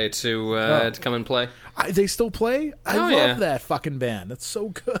every day to come and play. They still play? I love yeah. that fucking band. That's so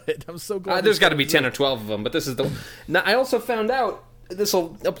good. I'm so glad. There's got to be 10 or 12 of them, but this is the... Now, I also found out, this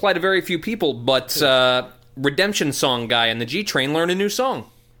will apply to very few people, but Redemption Song guy on the G Train learned a new song.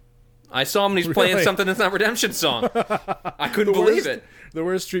 I saw him and he's playing something that's not Redemption Song. I couldn't believe it. The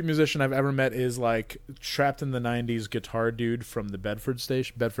worst street musician I've ever met is like trapped in the 90s guitar dude from the Bedford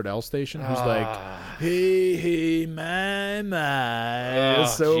L station, who's like, hey, my. Oh,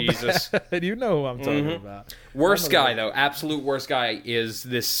 so Jesus. bad. You know who I'm talking about. Worst guy, though, absolute worst guy, is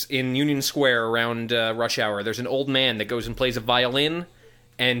this in Union Square around rush hour. There's an old man that goes and plays a violin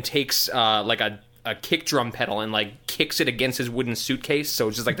and takes like a kick drum pedal and like kicks it against his wooden suitcase, so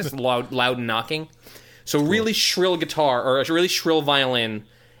it's just like this loud knocking. So really shrill guitar, or a really shrill violin,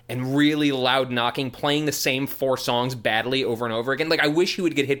 and really loud knocking, playing the same 4 songs badly over and over again. Like, I wish he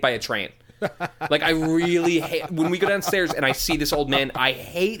would get hit by a train. Like, I really hate... When we go downstairs and I see this old man, I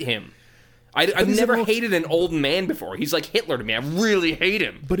hate him. I've never hated an old man before. He's like Hitler to me. I really hate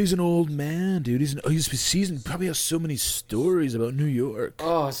him. But he's an old man, dude. He's seasoned. Probably has so many stories about New York.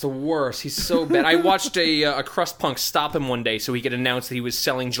 Oh, it's the worst. He's so bad. I watched a crust punk stop him one day so he could announce that he was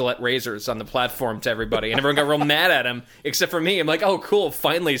selling Gillette razors on the platform to everybody, and everyone got real mad at him, except for me. I'm like, oh, cool.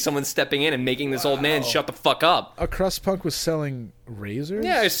 Finally, someone's stepping in and making this old man shut the fuck up. A crust punk was selling razors?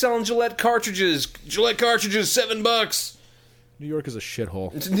 Yeah, he's selling Gillette cartridges. Gillette cartridges, $7. New York is a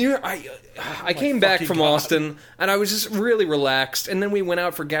shithole. I came back from Austin, and I was just really relaxed, and then we went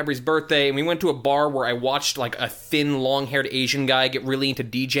out for Gabri's birthday, and we went to a bar where I watched, like, a thin, long-haired Asian guy get really into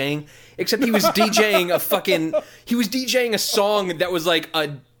DJing, except he was DJing he was DJing a song that was, like,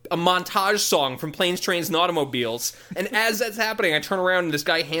 a montage song from Planes, Trains, and Automobiles. And as that's happening, I turn around and this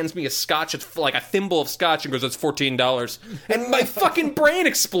guy hands me a scotch. It's like a thimble of scotch and goes, "It's $14." And my fucking brain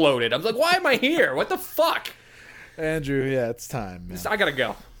exploded. I was like, why am I here? What the fuck? Andrew, yeah, it's time, man. I gotta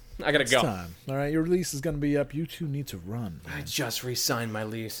go. It's time. All right, your lease is going to be up. You two need to run. I just re-signed my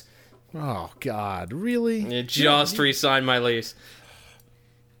lease. Oh, God. Really? It just re-signed my lease.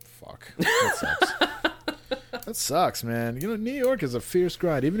 Fuck. That sucks. That sucks, man. You know, New York is a fierce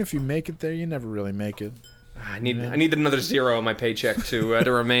grind. Even if you make it there, you never really make it. I need another zero on my paycheck to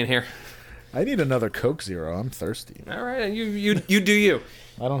remain here. I need another Coke Zero. I'm thirsty. All right, you do you.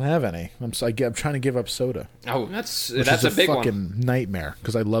 I don't have any. I'm trying to give up soda. Oh, that's Which a is big fucking nightmare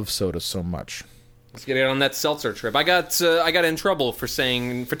because I love soda so much. Let's get on that seltzer trip. I got in trouble for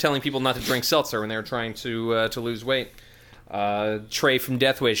telling people not to drink seltzer when they were trying to lose weight. Trey from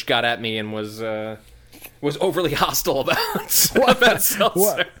Death Wish got at me and was overly hostile about seltzer.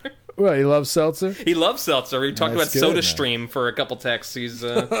 What? Well, he loves seltzer? He loves seltzer. We talked about That's good, SodaStream for a couple texts. He's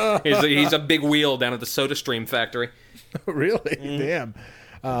a big wheel down at the SodaStream factory. Really? Damn.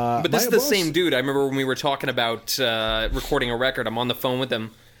 But this is the same dude. I remember when we were talking about recording a record. I'm on the phone with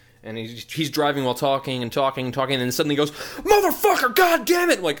him, and he's driving while talking, and then suddenly he goes, "Motherfucker, god damn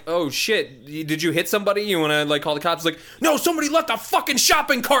it!" I'm like, oh shit, did you hit somebody? You want to like call the cops? He's like, no, somebody left a fucking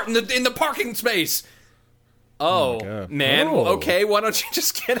shopping cart in the parking space. Oh man, okay, why don't you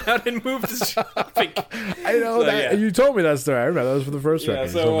just get out and move the shopping? I know that. Yeah. You told me that story. I remember that was for the first record.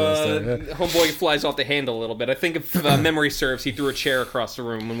 So homeboy flies off the handle a little bit. I think if memory serves, he threw a chair across the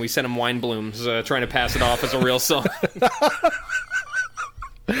room when we sent him Wine Blooms, trying to pass it off as a real song.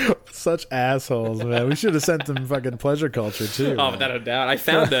 Such assholes, man. We should have sent them fucking Pleasure Culture too. Oh, without a doubt. I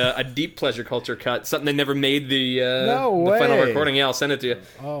found a deep Pleasure Culture cut, something they never made the way. Final recording. Yeah, I'll send it to you.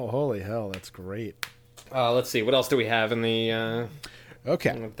 Oh, holy hell, that's great. Let's see. What else do we have in the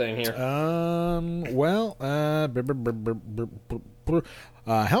thing here? How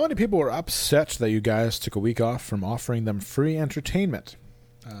many people were upset that you guys took a week off from offering them free entertainment?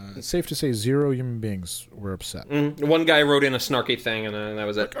 It's safe to say 0 human beings were upset. One guy wrote in a snarky thing, and that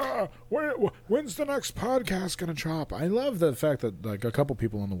was it. When's the next podcast going to drop? I love the fact that like a couple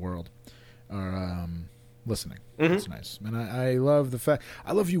people in the world are listening. That's nice. And I love the fact...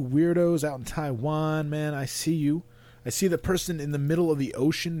 I love you weirdos out in Taiwan, man. I see you. I see the person in the middle of the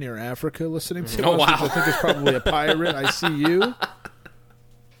ocean near Africa listening to us, which I think is probably a pirate. I see you.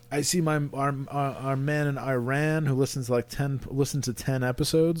 I see our man in Iran who listens to 10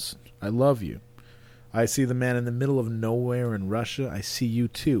 episodes. I love you. I see the man in the middle of nowhere in Russia. I see you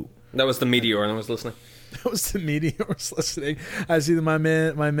too. That was the meteor that was listening. That was the meteors listening. I see my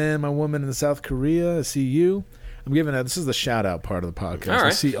woman in South Korea. I see you. I'm giving that. This is the shout out part of the podcast. All right.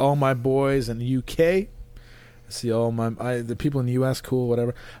 I see all my boys in the UK. I see all the people in the US. Cool,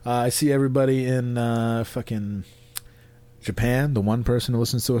 whatever. I see everybody in fucking Japan. The one person who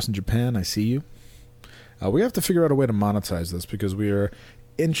listens to us in Japan. I see you. We have to figure out a way to monetize this because we are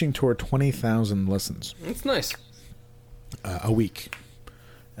inching toward 20,000 listens. That's nice. A week.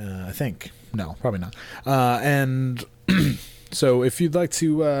 I think. No, probably not. And so if you'd like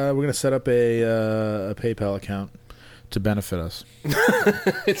to, we're going to set up a PayPal account to benefit us.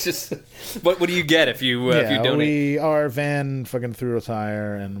 It's just, what do you get if you donate? Our van fucking threw a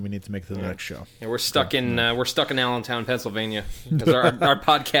tire, and we need to make it to the next show. Yeah, we're stuck in Allentown, Pennsylvania, because our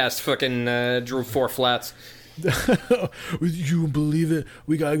podcast fucking drew 4 flats. You believe it?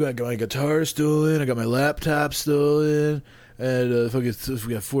 I got my guitar stolen. I got my laptop stolen. And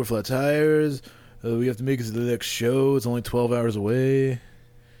we got 4 flat tires. We have to make it to the next show. It's only 12 hours away.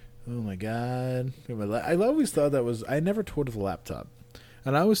 Oh my god! I always thought that was. I never toured with a laptop,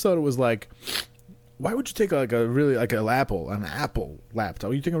 and I always thought it was like, why would you take an Apple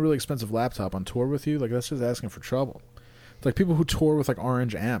laptop? You take a really expensive laptop on tour with you? Like that's just asking for trouble. It's like people who tour with like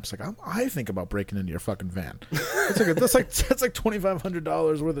orange amps. Like I think about breaking into your fucking van. That's like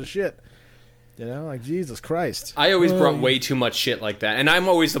 $2,500 worth of shit. You know, like Jesus Christ. I always brought way too much shit like that, and I'm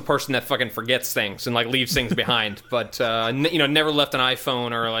always the person that fucking forgets things and like leaves things behind. But never left an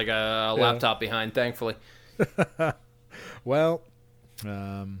iPhone or like a laptop behind, thankfully. Well,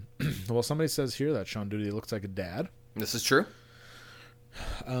 somebody says here that Sean Duty looks like a dad. This is true.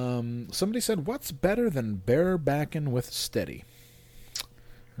 Somebody said, "What's better than barebacking with steady?"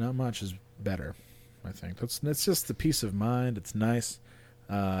 Not much is better. I think that's just the peace of mind. It's nice.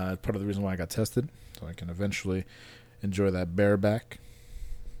 Part of the reason why I got tested, so I can eventually enjoy that bareback.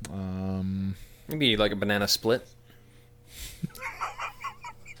 Maybe like a banana split.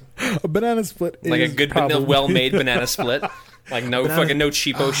 A banana split, like a good, well-made banana split. Like no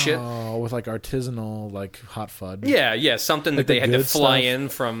cheapo shit. Oh, with like artisanal like hot fudge. Yeah, something Like that they the had to good fly stuff? in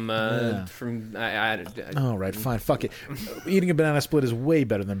from. Oh, right, fine, fuck it. Eating a banana split is way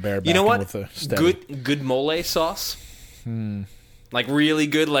better than barebacking You know what? with a steady. Good mole sauce. Like really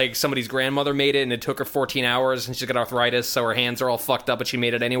good. Like somebody's grandmother made it, and it took her 14 hours, and she's got arthritis, so her hands are all fucked up, but she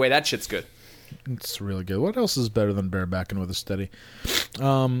made it anyway. That shit's good. It's really good. What else is better than barebacking with a steady?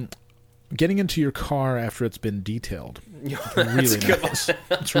 Getting into your car after it's been detailed. Really nice.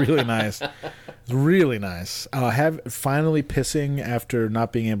 It's really nice. It's really nice. Have finally pissing after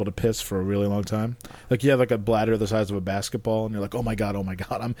not being able to piss for a really long time. Like you have like a bladder the size of a basketball, and you're like, oh my god.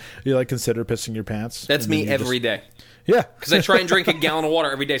 You like consider pissing your pants. That's me every day. Yeah, Because I try and drink a gallon of water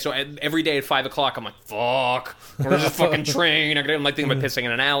every day. So every day at 5 o'clock, I'm like, fuck. Where's this fucking train? I don't like thinking about pissing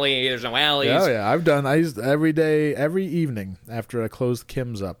in an alley. There's no alleys. Oh yeah, I used every day, every evening after I closed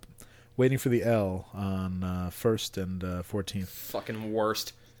Kim's up, waiting for the L on 1st and 14th. Fucking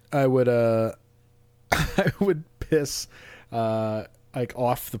worst. I would I would piss like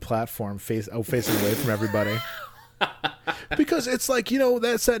off the platform, facing away from everybody. Because it's like,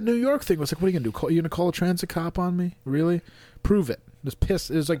 that's that New York thing. It's like, what are you gonna do? You gonna call a transit cop on me? Really? Prove it. Just piss.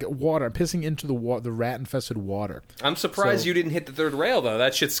 It's like water. I'm pissing into the rat-infested water. I'm surprised you didn't hit the third rail, though.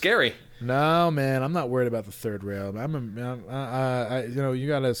 That shit's scary. No, man, I'm not worried about the third rail. You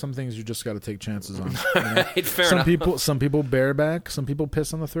gotta. Some things you just gotta take chances on. Right, fair enough. Some people bareback. Some people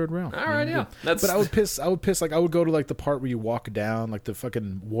piss on the third rail. All right, yeah. But I would piss. Like I would go to like the part where you walk down, like the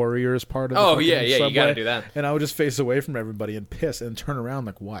fucking Warriors part of the fucking yeah, subway, you gotta do that. And I would just face away from everybody and piss and turn around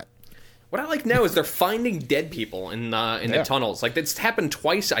like what? What I like now is they're finding dead people in the tunnels. Like, it's happened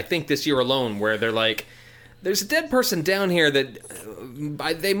twice, I think, this year alone, where they're like, there's a dead person down here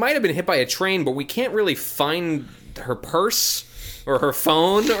that they might have been hit by a train, but we can't really find her purse or her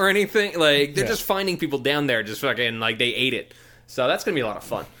phone or anything. Like, they're just finding people down there, just fucking, like, they ate it. So that's going to be a lot of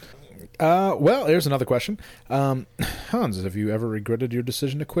fun. Well, here's another question. Hans, have you ever regretted your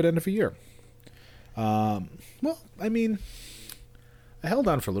decision to quit end of a year? Well, I mean, I held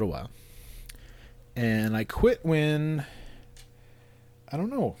on for a little while. And I quit when, I don't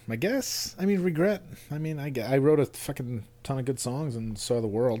know, regret. I wrote a fucking ton of good songs and saw the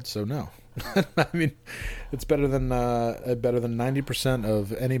world, so no. I mean, it's better than 90%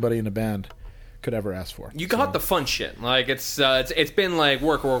 of anybody in a band could ever ask for. You got the fun shit. Like, it's been like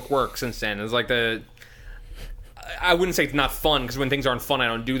work since then. It's like I wouldn't say it's not fun, because when things aren't fun, I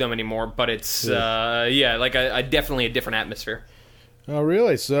don't do them anymore, but it's, like definitely a different atmosphere. Oh,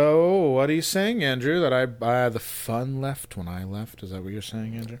 really? So, what are you saying, Andrew? That I the fun left when I left? Is that what you're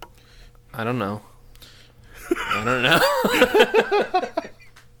saying, Andrew? I don't know.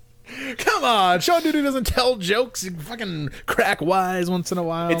 Come on, Sean Duty doesn't tell jokes. He fucking crack wise once in a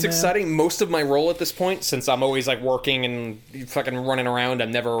while. It's exciting. Most of my role at this point, since I'm always like working and fucking running around,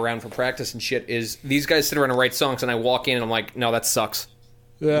 I'm never around for practice and shit, is these guys sit around and write songs, and I walk in and I'm like, no, that sucks.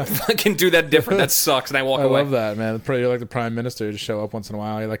 Yeah, fucking do that different. That sucks, and I walk away. I love that, man. You're like the prime minister. You just show up once in a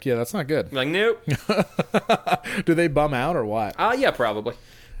while. You're like, yeah, that's not good. I'm like, nope. Do they bum out or what? Yeah, probably.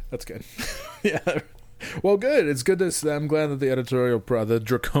 That's good. Yeah. Well, good. It's good to. I'm glad that the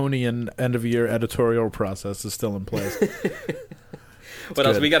draconian end of year editorial process is still in place. What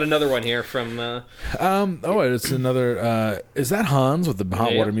else? We got another one here from. It's another. Is that Hans with the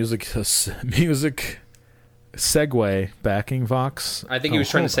hot water music segue backing Vox? I think he was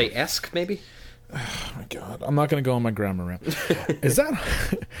trying to say esque, maybe. Oh my god, I'm not going to go on my grammar rant. Is that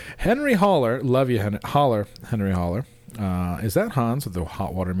Henry Holler? Love you, Henry Holler. Is that Hans with the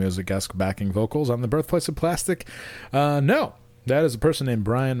hot water music-esque backing vocals on The Birthplace of Plastic? No, that is a person named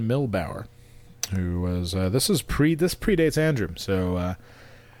Brian Milbauer, who was. This predates Andrew, so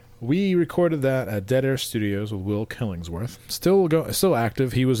we recorded that at Dead Air Studios with Will Killingsworth. Still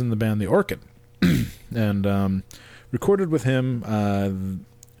active. He was in the band The Orchid, and recorded with him.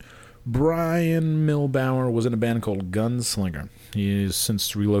 Brian Milbauer was in a band called Gunslinger. He has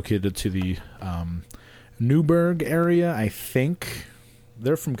since relocated to the Newburgh area, I think. They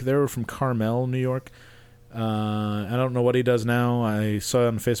were from Carmel, New York. I don't know what he does now. I saw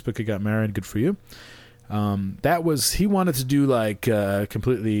on Facebook he got married. Good for you. He wanted to do like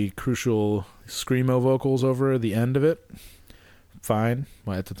completely crucial screamo vocals over the end of it. Fine.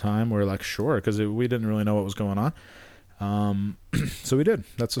 Well, at the time we were like, sure, because we didn't really know what was going on. So we did.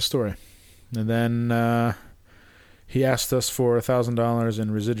 That's the story. And then he asked us for $1,000 in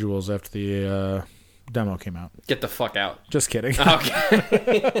residuals after the demo came out. Get the fuck out. Just kidding.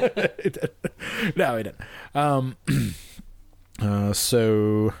 Okay. No, he didn't.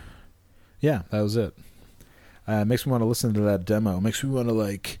 So, yeah, that was it. Makes me want to listen to that demo. Makes me want to,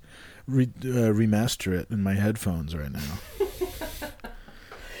 like, remaster it in my headphones right now.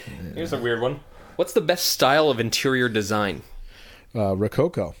 Here's a weird one. What's the best style of interior design?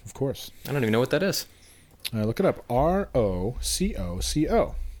 Rococo, of course. I don't even know what that is. Look it up.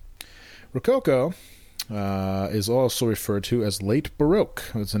 Rococo. Rococo is also referred to as late Baroque.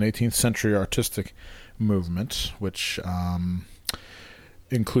 It's an 18th century artistic movement, which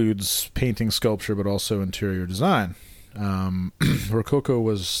includes painting, sculpture, but also interior design. Rococo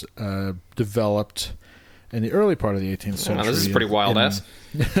was developed in the early part of the 18th century. This is pretty wild ass.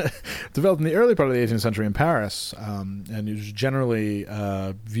 Developed in the early part of the 18th century in Paris, and it was generally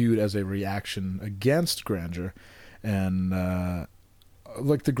viewed as a reaction against grandeur and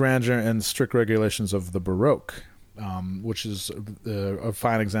like the grandeur and strict regulations of the Baroque, which is a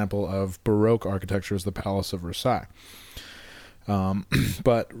fine example of Baroque architecture is the Palace of Versailles.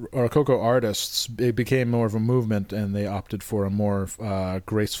 But Rococo artists, it became more of a movement, and they opted for a more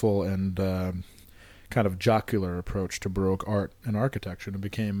graceful and kind of jocular approach to Baroque art and architecture, and it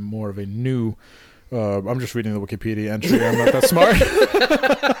became more of a new... I'm just reading the Wikipedia entry. I'm not that smart.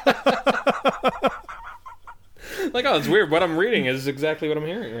 Like, oh, it's weird. What I'm reading is exactly what I'm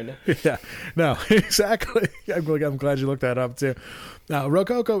hearing right now. Yeah, no, exactly. I'm glad you looked that up, too. Now,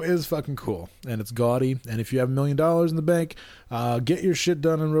 Rococo is fucking cool, and it's gaudy, and if you have $1 million in the bank, get your shit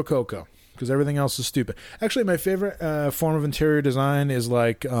done in Rococo, because everything else is stupid. Actually, my favorite form of interior design is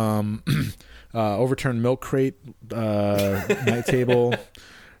like overturned milk crate, night table,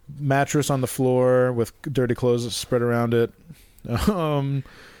 mattress on the floor with dirty clothes spread around it.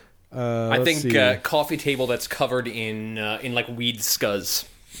 I think coffee table that's covered in like weed scuzz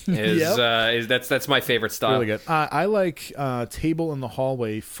is that's my favorite style. Really good. I like table in the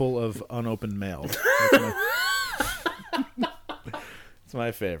hallway full of unopened mail. It's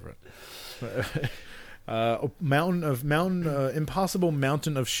my favorite. Impossible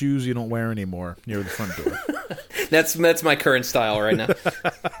mountain of shoes you don't wear anymore near the front door. That's my current style right now.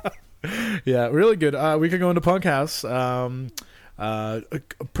 Yeah, really good. We could go into Punk House. A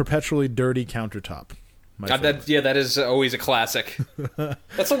perpetually dirty countertop. That is always a classic.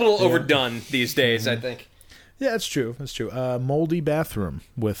 That's a little overdone these days, I think. Yeah, it's true. That's true. Moldy bathroom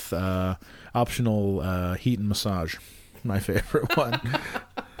with optional heat and massage. My favorite one.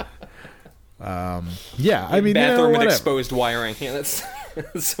 Yeah, I mean, bathroom with exposed wiring. Yeah, that's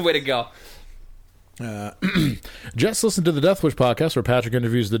the way to go. Just listen to the Death Wish podcast where Patrick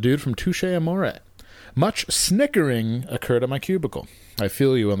interviews the dude from Touche Amore. Much snickering occurred at my cubicle. I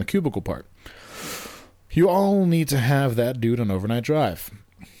feel you on the cubicle part. You all need to have that dude on overnight drive.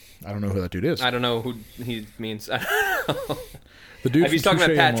 I don't know who that dude is. I don't know who he means. The dude if he's talking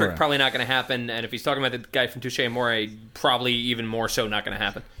about Patrick, Amore. probably not going to happen. And if he's talking about the guy from Touche Amore, probably even more so not going to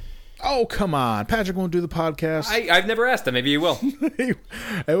happen. Oh, come on. Patrick won't do the podcast. I've never asked him. Maybe he will. It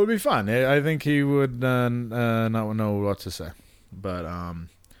would be fun. I think he would not know what to say. But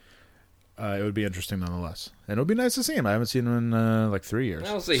it would be interesting nonetheless. And it would be nice to see him. I haven't seen him in like 3 years.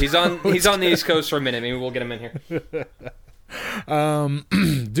 We'll see. He's on the East Coast for a minute. Maybe we'll get him in here.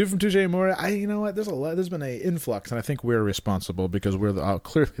 Dude from Touche Amore, you know what? There's been an influx, and I think we're responsible because we're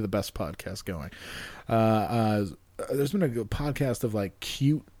clearly the best podcast going. There's been a podcast of like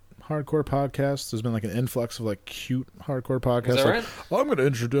cute hardcore podcasts. There's been like an influx of like cute hardcore podcasts. Is that like, right? I'm going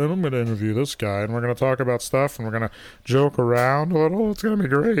to interview this guy, and we're going to talk about stuff, and we're going to joke around a little. It's going to be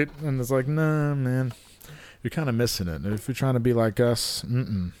great. And it's like, nah, man, you're kind of missing it. If you're trying to be like us,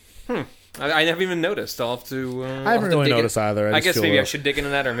 I never even noticed. I'll have to. I haven't really noticed either. I guess maybe I should dig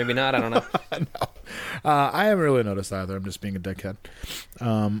into that, or maybe not. I don't know. No. I haven't really noticed either. I'm just being a dickhead.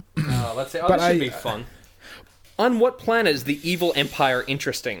 Let's say, this should be fun. On what planet is the evil empire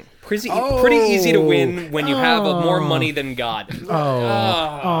interesting? Pretty easy to win when you have more money than God.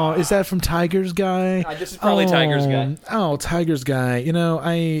 Oh, is that from Tiger's Guy? This is probably Tiger's Guy. Oh, Tiger's Guy. You know,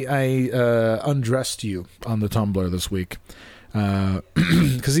 I undressed you on the Tumblr this week.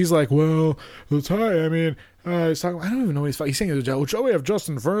 Because he's like, well, it's high. I mean, he's talking. I don't even know what he's saying. Shall we have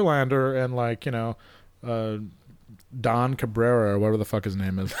Justin Verlander and like, you know, Don Cabrera or whatever the fuck his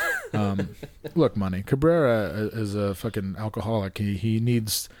name is. Look, money. Cabrera is a fucking alcoholic. He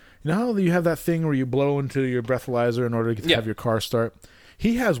needs. You know how you have that thing where you blow into your breathalyzer in order to have your car start?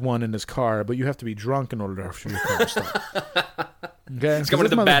 He has one in his car, but you have to be drunk in order to have your car start. Okay, he's coming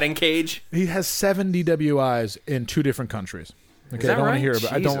to the batting cage. He has 7 DWIs in 2 different countries. Okay, I don't want to hear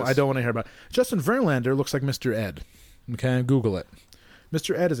about. I don't want to hear about. Justin Verlander looks like Mr. Ed. Okay, Google it.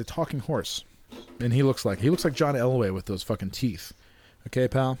 Mr. Ed is a talking horse, and he looks like John Elway with those fucking teeth. Okay,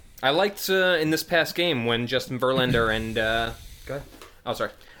 pal. I liked in this past game when Justin Verlander and go ahead. Oh,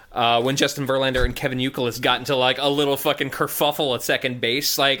 sorry. when Justin Verlander and Kevin Youkilis got into like a little fucking kerfuffle at second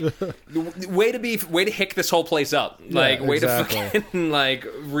base. Like, way to hick this whole place up. Like, way to fucking like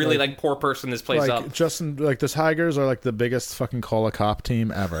really like poor person this place up. Justin, like the Tigers are like the biggest fucking call a cop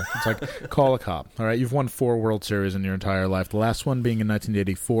team ever. It's like call a cop. All right, you've won 4 World Series in your entire life. The last one being in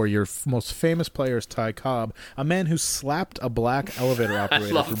 1984. Your most famous player is Ty Cobb, a man who slapped a black elevator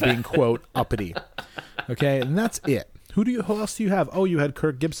operator for being quote uppity. Okay, and that's it. Who else do you have? Oh, you had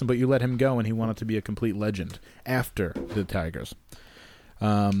Kirk Gibson, but you let him go, and he wanted to be a complete legend after the Tigers.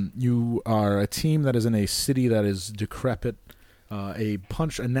 You are a team that is in a city that is decrepit. A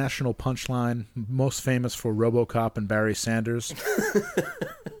national punchline, most famous for RoboCop and Barry Sanders.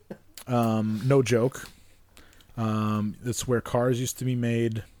 No joke. It's where cars used to be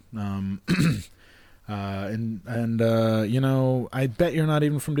made. You know, I bet you're not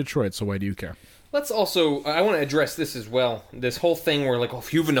even from Detroit, so why do you care? Let's also, I want to address this as well. This whole thing where, like, oh,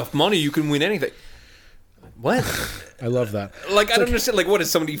 if you have enough money, you can win anything. What? I love that. Like, I don't understand. Like, what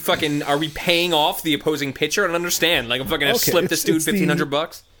is somebody fucking, are we paying off the opposing pitcher? I don't understand. Like, I'm fucking going to slip this dude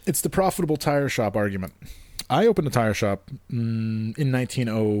 $1,500? It's the profitable tire shop argument. I opened a tire shop in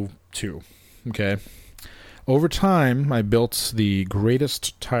 1902. Okay. Over time, I built the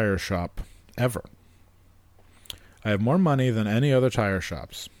greatest tire shop ever. I have more money than any other tire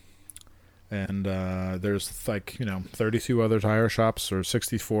shops. And there's like, 32 other tire shops or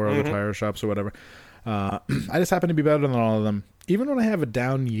 64 other tire shops or whatever. I just happen to be better than all of them. Even when I have a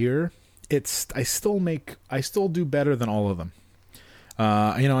down year, I still do better than all of them.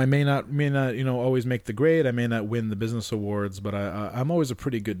 I may not always make the grade. I may not win the business awards, but I'm always a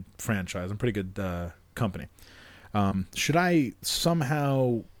pretty good franchise. I'm a pretty good company. Should I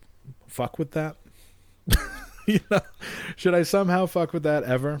somehow fuck with that? Should I somehow fuck with that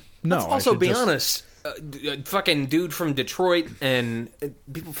ever? No. Let's also be honest. Fucking dude from Detroit and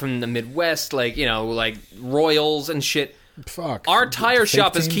people from the Midwest, like Royals and shit. Fuck. Our tire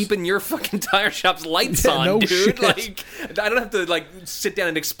shop is keeping your fucking tire shop's lights on, no dude. Shit. Like, I don't have to sit down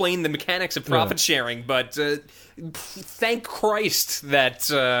and explain the mechanics of profit sharing, but thank Christ that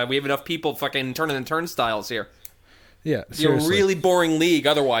we have enough people fucking turning the turnstiles here. Yeah, you're a really boring league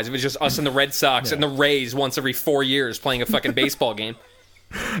otherwise. If it's just us and the Red Sox and the Rays once every 4 years playing a fucking baseball game.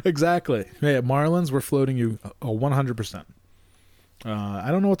 Exactly. Yeah, Marlins, we're floating you 100%. I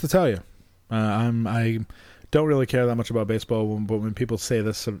don't know what to tell you. I don't really care that much about baseball, but when people say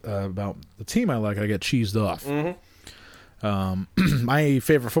this about the team I like, I get cheesed off. My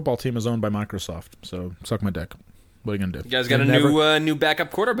favorite football team is owned by Microsoft, so suck my dick. What are you gonna do? You guys got a new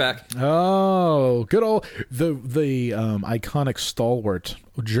backup quarterback. Oh, good old the iconic stalwart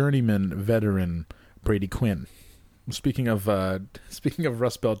journeyman veteran Brady Quinn. Speaking of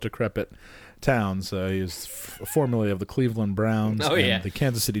Rust Belt decrepit towns, he was formerly of the Cleveland Browns and the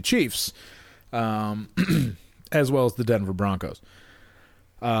Kansas City Chiefs, as well as the Denver Broncos.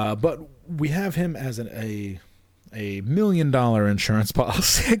 But we have him as a $1 million insurance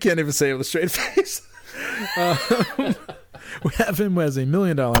policy. I can't even say it with a straight face. We have him as a $1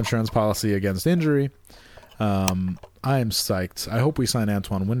 million insurance policy against injury. I am psyched. I hope we sign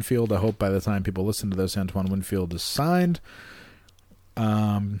Antoine Winfield. I hope by the time people listen to this, Antoine Winfield is signed.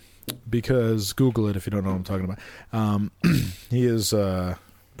 Because Google it if you don't know what I'm talking about. He is a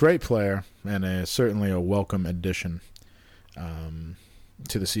great player and certainly a welcome addition to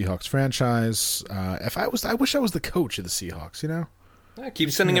the Seahawks franchise. I wish I was the coach of the Seahawks.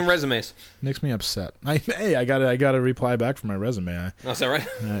 Keep sending in resumes. Makes me upset. I got a reply back from my resume. Is that right?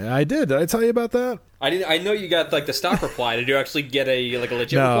 I did. Did I tell you about that? I didn't. I know you got the stock reply. Did you actually get a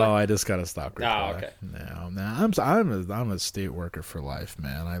legit reply? No, I just got a stock reply. Oh, okay. No, I'm a state worker for life,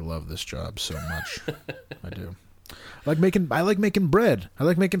 man. I love this job so much. I do. I like making bread. I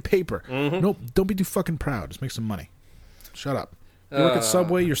like making paper. Nope, don't be too fucking proud. Just make some money. Shut up. You work at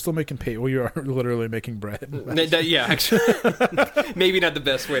Subway, you're still making paper. Well, you are literally making bread. Yeah, actually. Maybe not the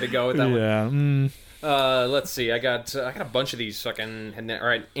best way to go with that one. Let's see. I got a bunch of these fucking... All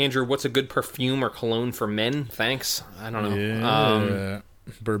right, Andrew, what's a good perfume or cologne for men? Thanks. I don't know.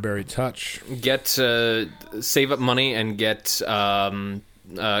 Burberry Touch. Save up money and get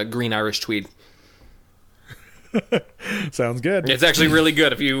Green Irish Tweed. Sounds good. It's actually really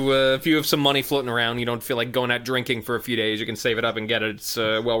good. If you have some money floating around, you don't feel like going out drinking for a few days, you can save it up and get it. It's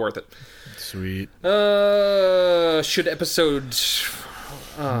well worth it. Sweet. Should episode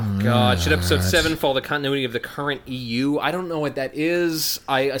 7 follow the continuity of the current EU? I don't know what that is.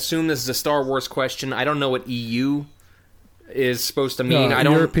 I assume this is a Star Wars question. I don't know what EU is supposed to mean.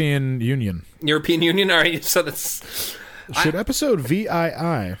 European Union. European Union? All right, so that's... Should episode VII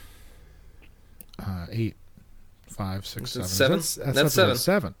 8 5, 6, 7. Seven. That's That's episode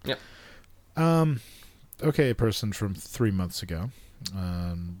 7. 7. Yep. Okay, person from 3 months ago.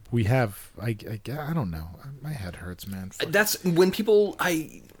 We have. I don't know. My head hurts, man. Fuck. That's when people.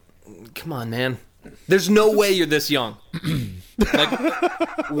 Come on, man. There's no way you're this young.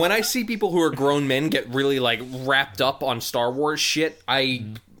 Like, when I see people who are grown men get really, like, wrapped up on Star Wars shit,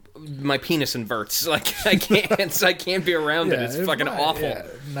 my penis inverts. Like, I can't be around it. It's fucking awful. Yeah,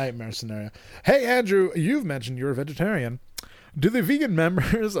 nightmare scenario. Hey, Andrew, you've mentioned you're a vegetarian. Do the vegan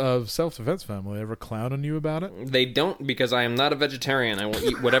members of Self-Defense Family ever clown on you about it? They don't, because I am not a vegetarian. I will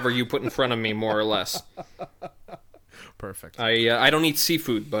eat whatever you put in front of me, more or less. Perfect. I don't eat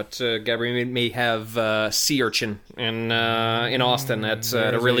seafood, but Gabrielle may have sea urchin in Austin at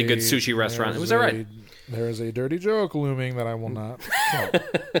a really good sushi restaurant. It was all right. There is a dirty joke looming that I will not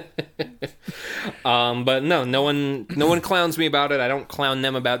But no one clowns me about it. I don't clown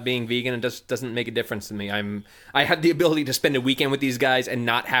them about being vegan. It just doesn't make a difference to me. I have the ability to spend a weekend with these guys and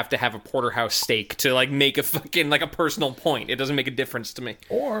not have to have a porterhouse steak to like make a fucking like a personal point. It doesn't make a difference to me.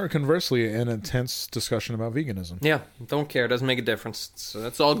 Or conversely, an intense discussion about veganism. Yeah, don't care. It doesn't make a difference. So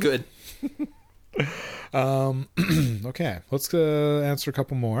that's all good. Okay, let's answer a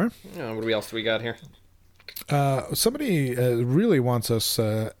couple more. What else do we got here? Somebody really wants us.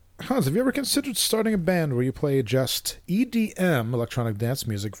 Hans, have you ever considered starting a band where you play just EDM, electronic dance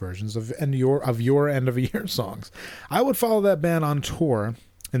music versions of your end of year songs? I would follow that band on tour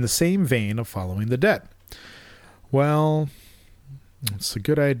in the same vein of following the Dead. Well, it's a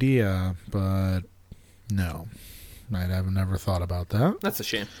good idea, but no, I've never thought about that. That's a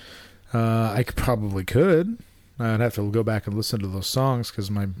shame. I probably could. I'd have to go back and listen to those songs because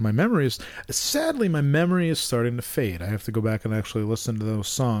my memory is... Sadly, my memory is starting to fade. I have to go back and actually listen to those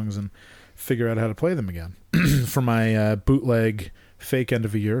songs and figure out how to play them again for my bootleg fake end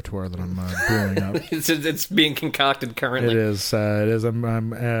of a year tour that I'm brewing up. It's being concocted currently. It is.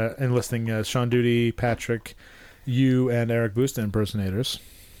 I'm enlisting Sean Duty, Patrick, you, and Eric Busta impersonators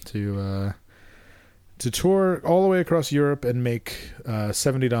to tour all the way across Europe and make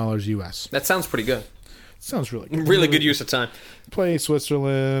 $70 US. That sounds pretty good. Sounds really good. Really good use of time. Play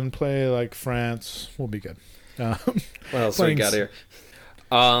Switzerland, play like France. We'll be good. What else we got here?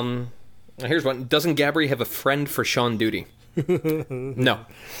 Here's one. Doesn't Gabri have a friend for Sean Duty? No.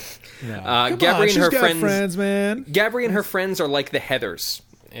 Gabri and her friends, man. Gabri and her friends are like the Heathers.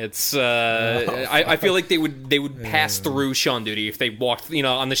 It's I feel like they would pass through Sean Duty if they walked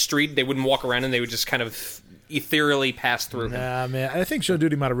on the street. They wouldn't walk around and they would just kind of ethereally pass through him. Nah, man. I think Sean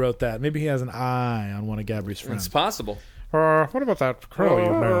Duty might have wrote that. Maybe he has an eye on one of Gabri's friends. It's possible. What about that girl you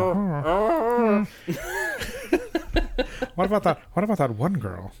know? What about that one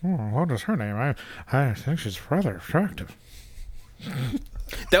girl? What is her name? I think she's rather attractive.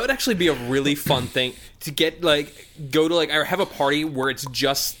 That would actually be a really fun thing to get, go to, or have a party where it's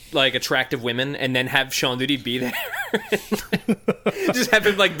just, attractive women and then have Sean Duty be there. Just have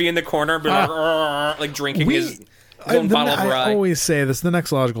him, be in the corner and be drinking his own bottle of rye. I always say this. The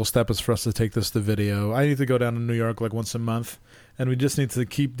next logical step is for us to take this to video. I need to go down to New York, once a month. And we just need to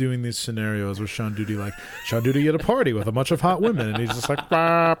keep doing these scenarios with Sean Duty, Sean Duty at a party with a bunch of hot women, and he's just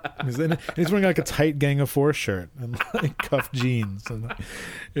he's wearing a tight Gang of Four shirt and cuffed jeans. And,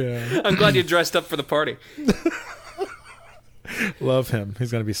 yeah. I'm glad you dressed up for the party. Love him.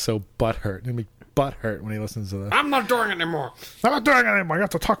 He's gonna be so butthurt. He's gonna be butthurt when he listens to this. I'm not doing it anymore. I'm not doing it anymore. You have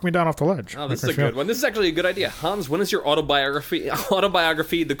to talk me down off the ledge. Oh, this is a good one. This is actually a good idea. Hans, when is your autobiography,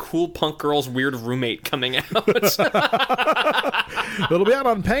 The Cool Punk Girl's Weird Roommate, coming out? It'll be out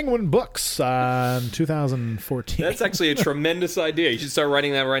on Penguin Books in 2014. That's actually a tremendous idea. You should start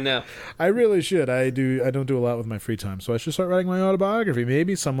writing that right now. I really should. I don't do a lot with my free time, so I should start writing my autobiography.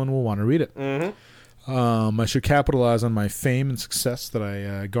 Maybe someone will want to read it. Mm-hmm. I should capitalize on my fame and success that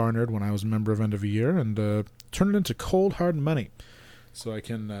I garnered when I was a member of End of a Year and turn it into cold, hard money. So I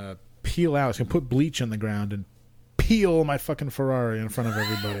can peel out. I can put bleach in the ground and peel my fucking Ferrari in front of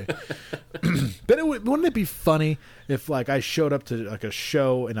everybody. But wouldn't it be funny if I showed up to a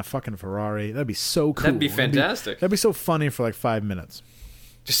show in a fucking Ferrari? That'd be so cool. That'd be fantastic. That'd be so funny for 5 minutes.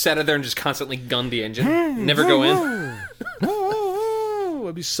 Just sat there and just constantly gunned the engine. Never go in.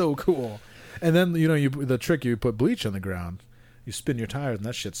 It'd be so cool. And then, the trick, you put bleach on the ground, you spin your tires, and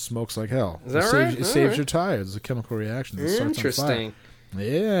that shit smokes like hell. Is that right? It saves your tires. It's a chemical reaction. It starts Interesting. On fire.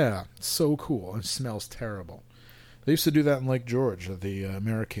 Yeah. It's so cool. It smells terrible. They used to do that in Lake George at the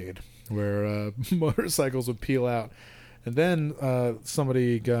Americade, where motorcycles would peel out. And then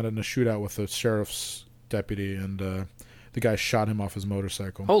somebody got in a shootout with the sheriff's deputy, and the guy shot him off his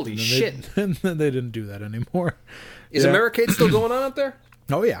motorcycle. Holy shit. And then they didn't do that anymore. Is Americade still going on up there?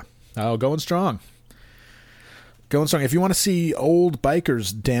 Oh, yeah. Oh, going strong. Going strong. If you want to see old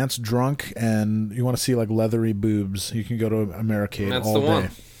bikers dance drunk and you want to see like leathery boobs, you can go to Americade That's all the day.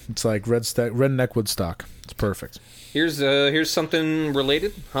 one. It's like redneck Woodstock. It's perfect. Here's something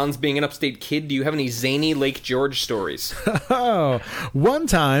related. Hans, being an upstate kid, do you have any zany Lake George stories? Oh, one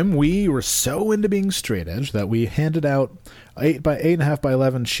time we were so into being straight edge that we handed out 8 by 8.5 by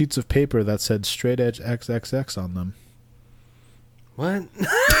 11 sheets of paper that said straight edge XXX on them. What?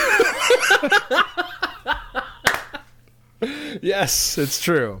 Yes, it's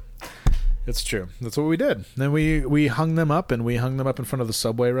true. It's true. That's what we did. Then we hung them up, and we hung them up in front of the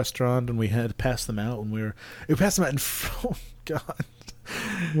Subway restaurant, and we had passed them out when we passed them out in oh god.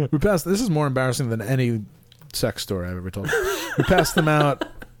 This is more embarrassing than any sex story I've ever told. We passed them out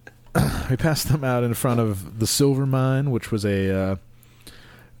in front of the Silver Mine, which was a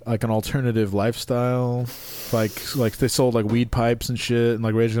like an alternative lifestyle, like they sold like weed pipes and shit, and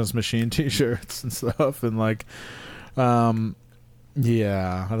like Rage Against the Machine t-shirts and stuff, and like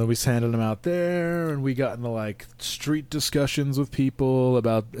yeah, and then we handed them out there, and we got into like street discussions with people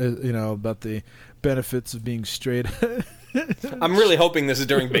about about the benefits of being straight. I'm really hoping this is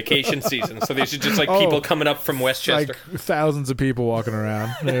during vacation season, so these are just like people coming up from Westchester. Like thousands of people walking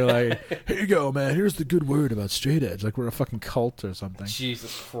around. They're like, "Here you go, man. Here's the good word about straight edge." Like we're a fucking cult or something.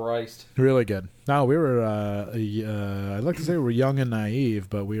 Jesus Christ! Really good. No, we were. I'd like to say we were young and naive,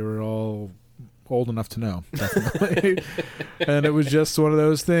 but we were all old enough to know, definitely. And it was just one of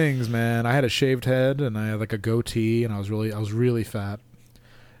those things, man. I had a shaved head and I had like a goatee, and I was really fat.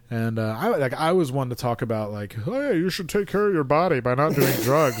 And I was one to talk about like, hey, you should take care of your body by not doing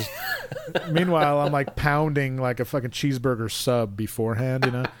drugs. Meanwhile, I'm like pounding like a fucking cheeseburger sub beforehand,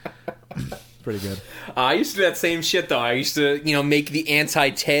 you know. Pretty good. I used to do that same shit though. I used to, make the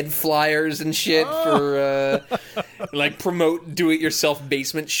anti-TED flyers and shit for like promote do-it-yourself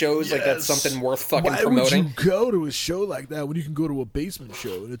basement shows. Like that's something worth fucking promoting. Why would you go to a show like that when you can go to a basement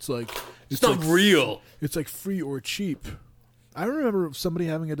show and it's like it's not real. It's like free or cheap. I remember somebody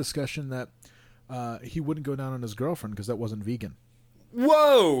having a discussion that he wouldn't go down on his girlfriend because that wasn't vegan.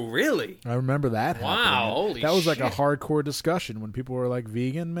 Whoa, really? I remember that happening. Wow, holy that was like shit. a hardcore discussion when people were like,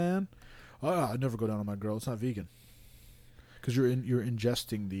 vegan, man? Oh, I'd never go down on my girl. It's not vegan. Because you're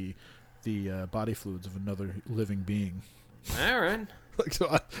ingesting the body fluids of another living being. All right. Like, so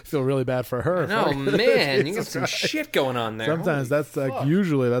I feel really bad for her. No, man, you got some shit going on there. Sometimes that's like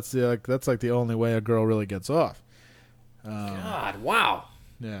usually that's like the only way a girl really gets off. God, wow.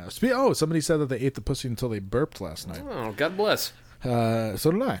 Yeah. Somebody said that they ate the pussy until they burped last night. Oh, God bless.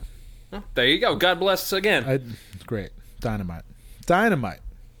 So did I. Oh, there you go. God bless again. Great. Dynamite.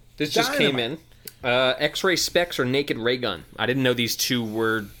 This just came in. X-ray specs or naked ray gun. I didn't know these two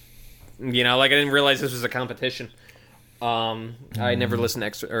were, I didn't realize this was a competition. I never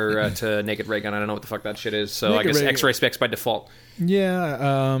listened to Naked Ray Gun. I don't know what the fuck that shit is. So Naked I guess Ray- X-ray specs by default.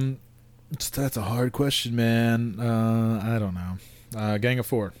 Yeah. That's a hard question, man. I don't know. Gang of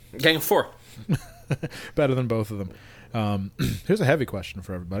Four. Gang of Four. Better than both of them. Here's a heavy question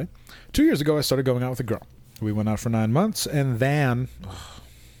for everybody. 2 years ago, I started going out with a girl. We went out for 9 months, and then...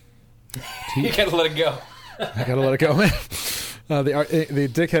 You gotta let it go. I gotta let it go, man. The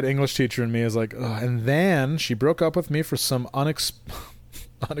dickhead English teacher in me is like, ugh. And then she broke up with me for some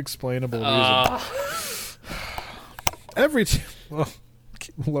unexplainable reason.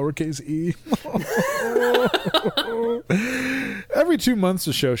 Lowercase e. Every 2 months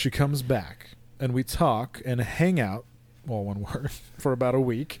or so, she comes back, and we talk and hang out, all one word, for about a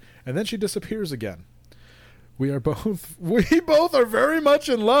week, and then she disappears again. We both are very much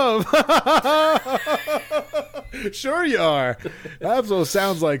in love. Sure you are. Absolutely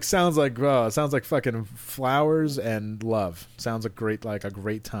sounds like fucking flowers and love. Sounds like a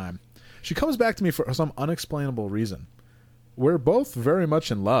great time. She comes back to me for some unexplainable reason. We're both very much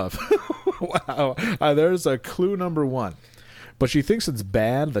in love. Wow. There's a clue number one. But she thinks it's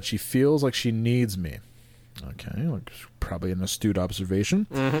bad that she feels like she needs me. Okay, probably an astute observation.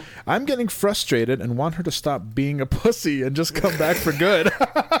 Mm-hmm. I'm getting frustrated and want her to stop being a pussy and just come back for good.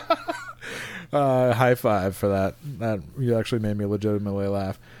 High five for that. That you actually made me legitimately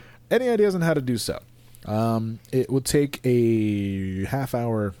laugh. Any ideas on how to do so? It would take a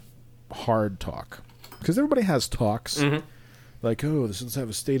half-hour hard talk. Because everybody has talks. Mm-hmm. Like, let's have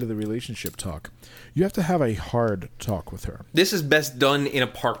a state of the relationship talk. You have to have a hard talk with her. This is best done in a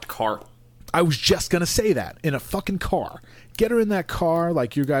parked car. I was just going to say that. In a fucking car. Get her in that car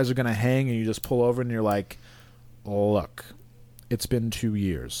like you guys are going to hang and you just pull over and you're like, look, it's been 2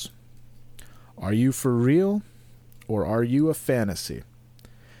 years. Are you for real or are you a fantasy?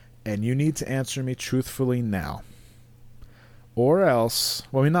 And you need to answer me truthfully now. Or else,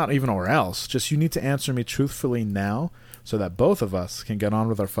 well, I mean, not even or else, just you need to answer me truthfully now so that both of us can get on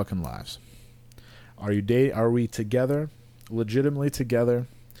with our fucking lives. Are we together, legitimately together,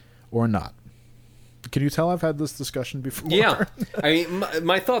 or not? Can you tell I've had this discussion before? Yeah. I mean,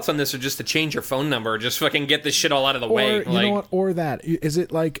 my thoughts on this are just to change your phone number. Just fucking get this shit all out of the way. You know what? Or that. Is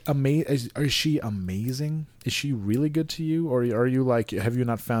it like, is she amazing? Is she really good to you? Or are you like, have you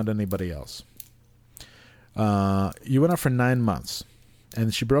not found anybody else? You went out for 9 months,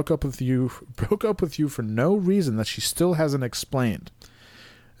 and she broke up with you for no reason that she still hasn't explained.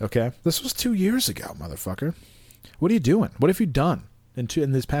 Okay? This was 2 years ago, motherfucker. What are you doing? What have you done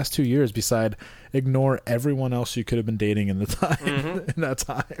in these past 2 years beside ignore everyone else you could have been dating in the time in that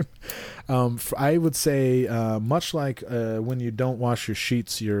time? I would say much like when you don't wash your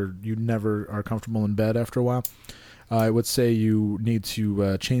sheets, you never are comfortable in bed after a while. I would say you need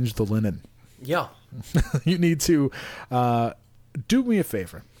to change the linen. Yeah. You need to do me a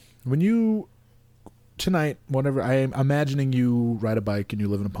favor. When you tonight, whatever, I am imagining you ride a bike and you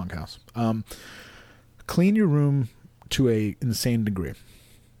live in a punk house. Clean your room to a insane degree,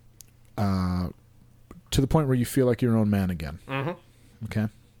 to the point where you feel like your own man again. Mm-hmm. Okay.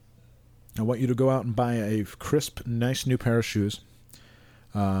 I want you to go out and buy a crisp, nice new pair of shoes.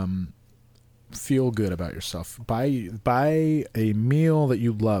 Feel good about yourself. Buy a meal that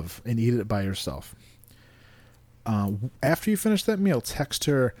you love and eat it by yourself. After you finish that meal, text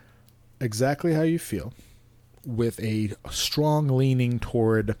her exactly how you feel, with a strong leaning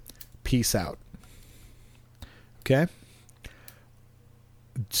toward peace out. Okay?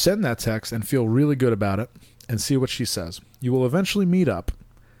 Send that text and feel really good about it and see what she says. You will eventually meet up.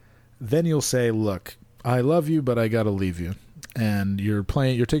 Then you'll say, look, I love you, but I gotta leave you. And you're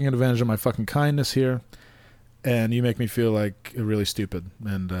taking advantage of my fucking kindness here, and you make me feel like really stupid,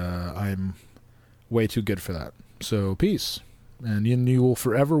 and I'm way too good for that. So peace. And you will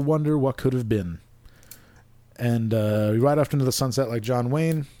forever wonder what could have been. And you ride off into the sunset like John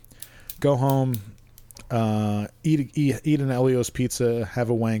Wayne, go home, eat an Elio's pizza, have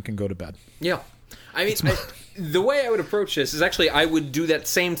a wank, and go to bed. Yeah. I mean, the way I would approach this is actually I would do that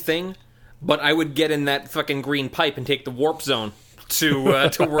same thing, but I would get in that fucking green pipe and take the warp zone to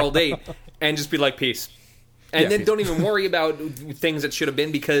World 8 and just be like, peace. And then don't even worry about things that should have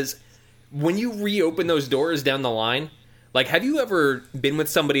been, because when you reopen those doors down the line, like, have you ever been with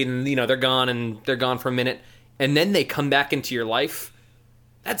somebody and, you know, they're gone for a minute, and then they come back into your life?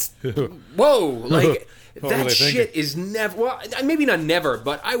 That's, whoa, like, that shit is never, well, maybe not never,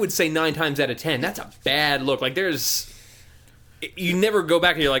 but I would say 9 times out of 10, that's a bad look. Like, you never go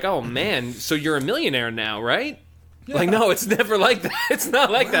back and you're like, oh man, so you're a millionaire now, right? Yeah. Like, no, it's never like that. It's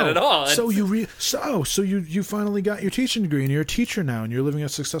not like that at all. So you finally got your teaching degree and you're a teacher now and you're living a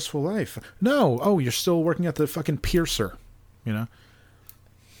successful life. No, you're still working at the fucking piercer, you know?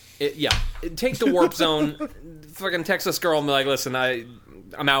 Take the warp zone, fucking text this girl and be like, listen,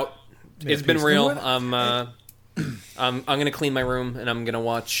 I'm out. It's been real. I'm gonna clean my room and I'm gonna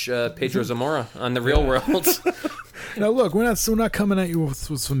watch Pedro Zamora on The Real World. Now look, we're not coming at you with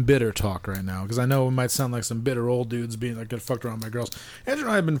some bitter talk right now, because I know it might sound like some bitter old dudes being like, get fucked around by girls. Andrew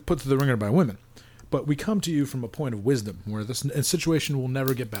and I have been put to the ringer by women, but we come to you from a point of wisdom where this situation will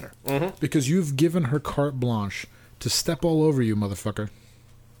never get better, because you've given her carte blanche to step all over you, motherfucker.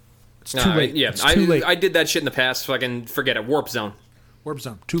 It's too late. It's too late. I did that shit in the past. Fucking forget it. Warp zone. Warp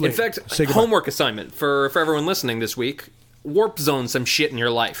zone. Too late. In fact, homework assignment for everyone listening this week: warp zone some shit in your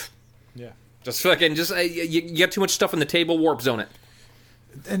life. Yeah. Just fucking you get too much stuff on the table. Warp zone it.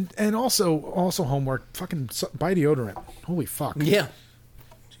 And also homework. Fucking buy deodorant. Holy fuck. Yeah.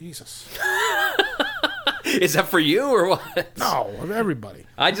 Jesus. Is that for you or what? No, everybody.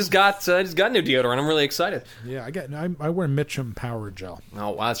 I just got new deodorant. I'm really excited. Yeah, I wear Mitchum Power Gel.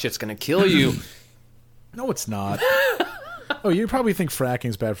 Oh wow, that shit's gonna kill you. No, it's not. Oh, you probably think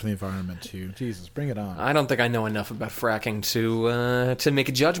fracking's bad for the environment too. Jesus, bring it on. I don't think I know enough about fracking to make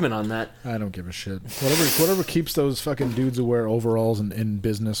a judgment on that. I don't give a shit. Whatever keeps those fucking dudes who wear overalls in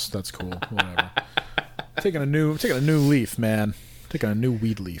business, that's cool. Whatever. Taking a new leaf, man. Taking a new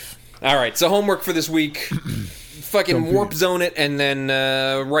weed leaf. All right, so homework for this week. Fucking warp zone it, and then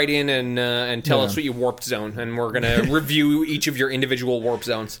write in and tell us what you warp zone, and we're gonna review each of your individual warp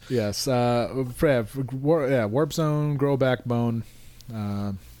zones. Yes, warp zone, grow backbone,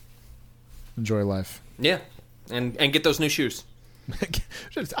 enjoy life. Yeah, and get those new shoes.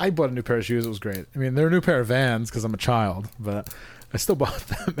 I bought a new pair of shoes. It was great. I mean, they're a new pair of Vans because I'm a child, but I still bought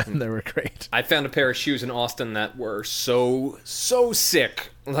them, and they were great. I found a pair of shoes in Austin that were so sick.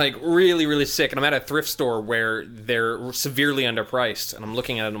 Like, really, really sick. And I'm at a thrift store where they're severely underpriced. And I'm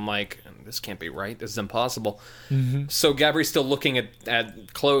looking at it and I'm like, this can't be right. This is impossible. Mm-hmm. So Gabri's still looking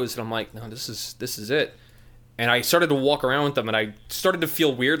at clothes, and I'm like, no, this is it. And I started to walk around with them, and I started to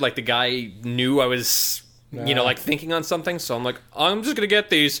feel weird, like the guy knew I was, like thinking on something. So I'm like, I'm just going to get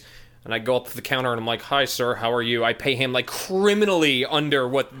these. And I go up to the counter and I'm like, hi, sir, how are you? I pay him like criminally under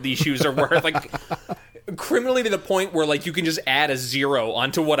what these shoes are worth. Like criminally to the point where like you can just add a 0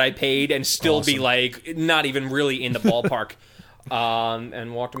 onto what I paid and still be like not even really in the ballpark.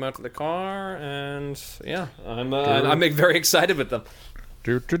 And walked him out to the car, and yeah, I'm very excited with them.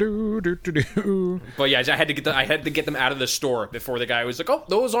 But yeah, I had to get them out of the store before the guy was like, oh,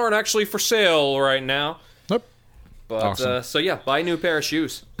 those aren't actually for sale right now. Nope. But awesome. So yeah, buy a new pair of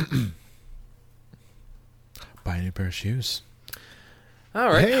shoes. Buy a new pair of shoes. All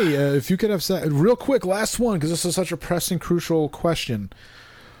right. Hey, if you could have real quick, last one, because this is such a pressing, crucial question.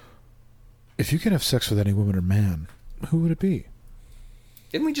 If you could have sex with any woman or man, who would it be?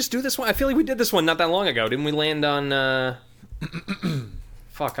 Didn't we just do this one? I feel like we did this one not that long ago. Didn't we land on...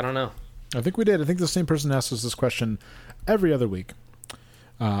 Fuck, I don't know. I think we did. I think the same person asks us this question every other week.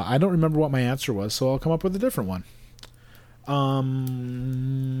 I don't remember what my answer was, so I'll come up with a different one. I'm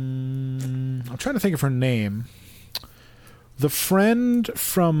trying to think of her name. The friend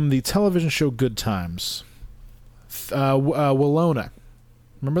from the television show Good Times. Willona.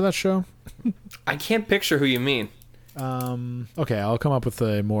 Remember that show? I can't picture who you mean. Okay, I'll come up with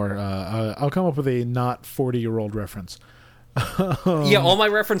a more. I'll come up with a not 40-year-old reference. Yeah, all my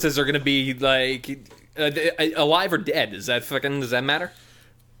references are going to be like alive or dead. Does that matter?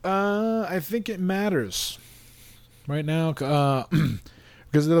 I think it matters right now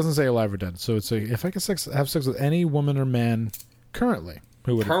because it doesn't say alive or dead. So it's if I can have sex with any woman or man currently,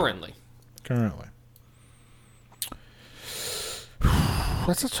 who would currently? Currently,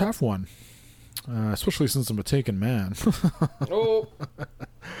 that's a tough one. Especially since I'm a taken man. Oh.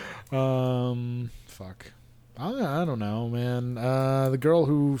 Fuck. I don't know, man. The girl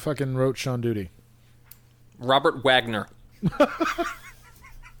who fucking wrote Sean Duty. Robert Wagner.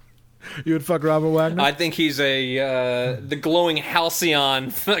 You would fuck Robert Wagner? I think he's the glowing halcyon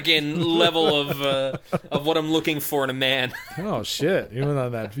fucking level of what I'm looking for in a man. Oh shit! You went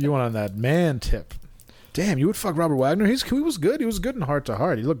on that man tip. Damn, you would fuck Robert Wagner? He was good. He was good in Heart to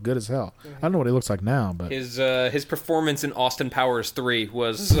Heart. He looked good as hell. I don't know what he looks like now, but his performance in Austin Powers 3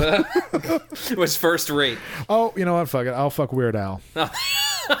 was was first rate. Oh, you know what? Fuck it. I'll fuck Weird Al.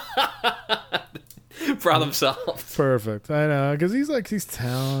 Problem solved. Perfect. I know, because he's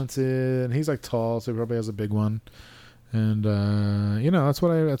talented and he's like tall, so he probably has a big one. And that's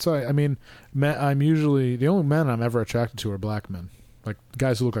why I mean, I'm usually the only men I'm ever attracted to are black men. Like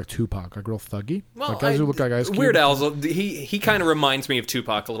guys who look like Tupac, like real thuggy. Well, like guys who look like Ice Cube. Weird Al's he kind of reminds me of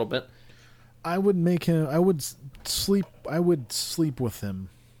Tupac a little bit. I would sleep with him.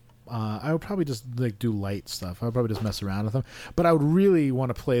 I would probably just like do light stuff. I would probably just mess around with him. But I would really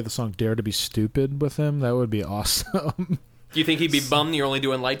want to play the song "Dare to Be Stupid" with him. That would be awesome. Do you think he'd be bummed you're only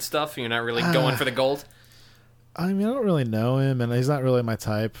doing light stuff and you're not really going for the gold? I mean, I don't really know him, and he's not really my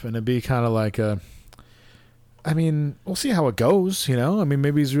type. And it'd be kind of like I mean, we'll see how it goes, you know? I mean,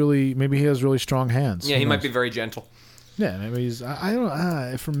 maybe he has really strong hands. Yeah, he might be very gentle. Yeah, maybe he's... I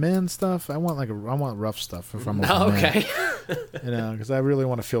don't... for men stuff, I want rough stuff if I'm with a man. Okay. You know, because I really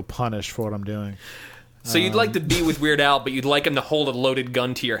want to feel punished for what I'm doing. So you'd like to be with Weird Al, but you'd like him to hold a loaded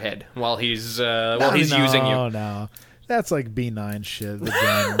gun to your head while he's using you. No. That's like B9 shit. The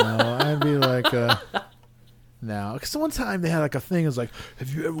gun, no. I'd be like... No, because one time they had like a thing. Is like,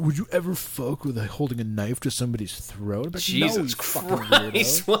 would you ever fuck with holding a knife to somebody's throat? Like, Jesus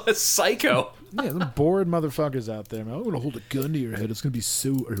Christ, what a psycho! Yeah, the bored motherfuckers out there, man. I'm gonna hold a gun to your head. It's gonna be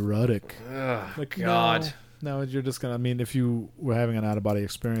so erotic. Like, God. No, you're just gonna. I mean, if you were having an out of body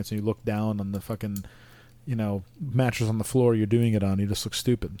experience and you look down on the fucking, mattress on the floor you're doing it on, you just look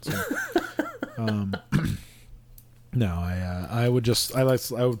stupid. So, no, I would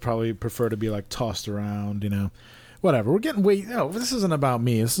probably prefer to be like tossed around, whatever. We're getting this isn't about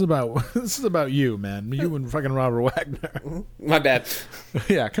me. This is about you, man. You and fucking Robert Wagner. My bad.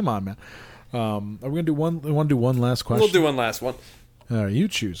 Yeah, come on, man. Are we gonna do one? We want to do one last question? We'll do one last one. All right, you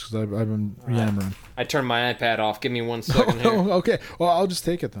choose because I've been yammering. I turned my iPad off. Give me 1 second here. Okay. Well, I'll just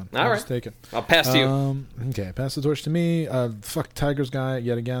take it then. All right. Just take it. I'll pass to you. Okay, pass the torch to me. Fuck Tigers guy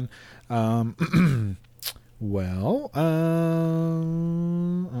yet again. Well,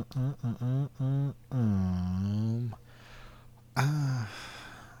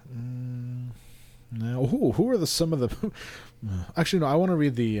 Now, who are some of the? Actually, no. I want to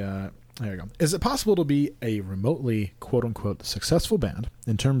read the. There you go. Is it possible to be a remotely "quote unquote" successful band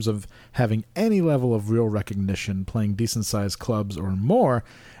in terms of having any level of real recognition, playing decent-sized clubs or more,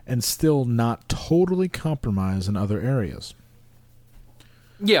 and still not totally compromise in other areas?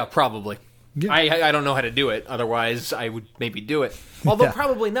 Yeah, probably. Yeah. I don't know how to do it. Otherwise, I would maybe do it. Although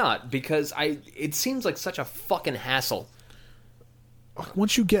probably not, because it seems like such a fucking hassle.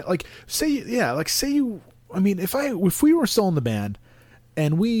 Once you get say you. I mean, if we were still in the band,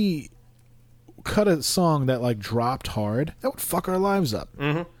 and we cut a song that dropped hard, that would fuck our lives up.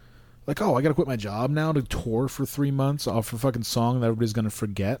 Mm-hmm. Oh, I gotta quit my job now to tour for 3 months off a fucking song that everybody's gonna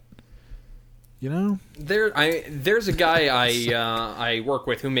forget. You know, there's a guy I work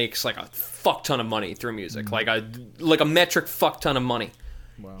with who makes a fuck ton of money through music, like a metric fuck ton of money.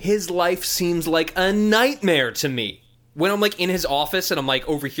 Wow. His life seems like a nightmare to me. When I'm in his office and I'm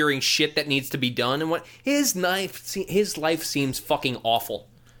overhearing shit that needs to be done, and what his life seems fucking awful.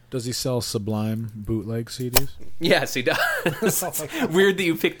 Does he sell Sublime bootleg CDs? Yes, he does. Weird that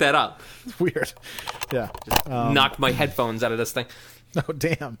you picked that up. Weird. Yeah. Knocked my headphones out of this thing. Oh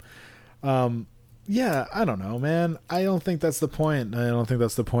damn. Yeah, I don't know, man. I don't think that's the point. I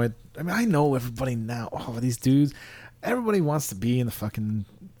mean, I know everybody now. Oh, these dudes. Everybody wants to be in the fucking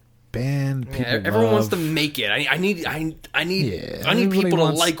band. Everyone wants to make it. I need people to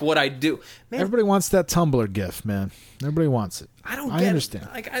like what I do. Man, everybody wants that Tumblr gif, man. Everybody wants it. I understand.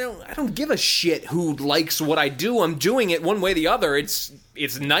 I don't give a shit who likes what I do. I'm doing it one way or the other. It's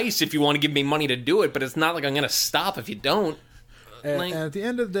nice if you want to give me money to do it, but it's not like I'm going to stop if you don't. And at the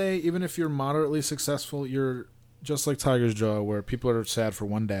end of the day, even if you're moderately successful, you're just like Tiger's Jaw, where people are sad for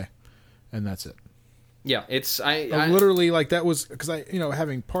one day, and that's it. Yeah, it's I literally that was because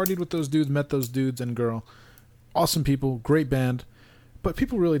having partied with those dudes, met those dudes and girl, awesome people, great band, but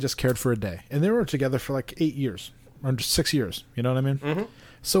people really just cared for a day, and they were together for 8 years or 6 years. You know what I mean? Mm-hmm.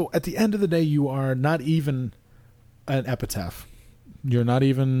 So at the end of the day, you are not even an epitaph. You're not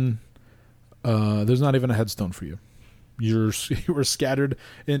even. There's not even a headstone for you. You were scattered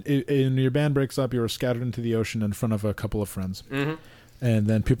in your band breaks up. You were scattered into the ocean in front of a couple of friends. Mm-hmm. And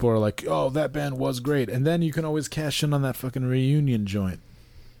then people are like, "Oh, that band was great." And then you can always cash in on that fucking reunion joint.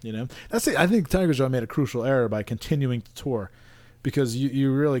 You know, that's it. I think Tiger's Jaw made a crucial error by continuing to tour, because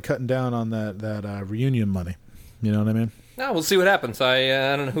you're really cutting down on that reunion money. You know what I mean? No, we'll see what happens.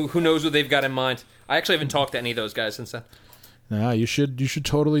 I don't know who knows what they've got in mind. I actually haven't talked to any of those guys since then. Nah, you should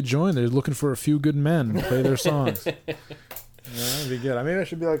totally join. They're looking for a few good men to play their songs. Yeah, that'd be good. I mean, I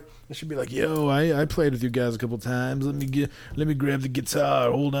should be like, yo, I played with you guys a couple times. Let me grab the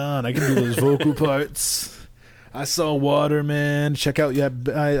guitar. Hold on, I can do those vocal parts. I saw Water, man. Check out,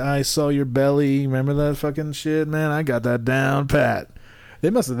 I saw Your Belly. Remember that fucking shit, man? I got that down pat. They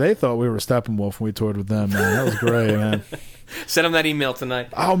thought we were Steppenwolf when we toured with them, man. That was great, man. Send them that email tonight.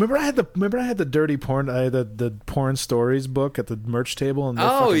 Oh, remember I had the dirty porn, the porn stories book at the merch table. And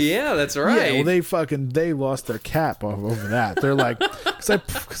yeah, that's right. Yeah, well, they lost their cap over that. They're like,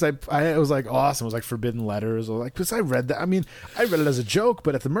 because it was awesome. It was Forbidden Letters, or because I read that. I mean, I read it as a joke,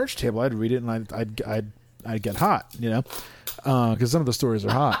 but at the merch table, I'd read it and I'd get hot, because some of the stories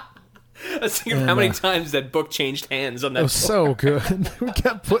are hot. I was thinking how many times that book changed hands on that. It was so good. We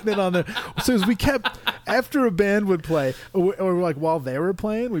kept putting it on there. So we kept, after a band would play, or while they were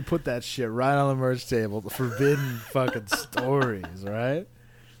playing, we put that shit right on the merch table. The forbidden fucking stories, right?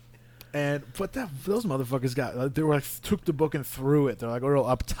 But those motherfuckers took the book and threw it. They're real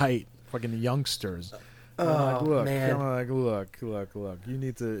uptight, fucking youngsters. Look. You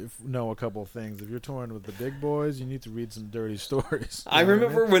need to know a couple things. If you're touring with the big boys, you need to read some dirty stories. I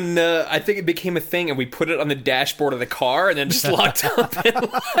remember when I think it became a thing, and we put it on the dashboard of the car, and then just locked up and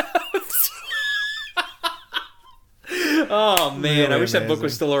left. Oh man, really I wish that book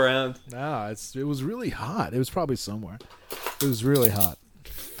was still around. No, it was really hot. It was probably somewhere. It was really hot.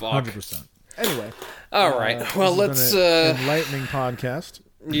 Fuck. 100%. Anyway. All right. Well, let's enlightening podcast.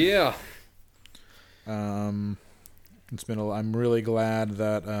 Yeah. It's been. I'm really glad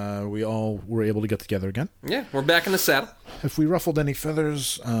that we all were able to get together again. Yeah, we're back in the saddle. If we ruffled any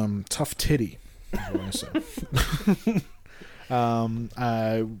feathers, tough titty, is what I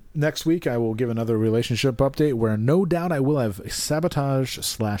say. Next week I will give another relationship update where no doubt I will have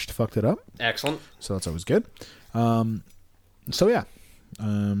sabotaged/fucked it up. Excellent. So that's always good. So yeah.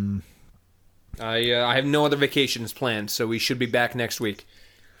 I have no other vacations planned, so we should be back next week.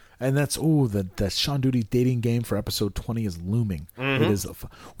 And that's the Sean Duty dating game for episode 20 is looming. Mm-hmm. It is.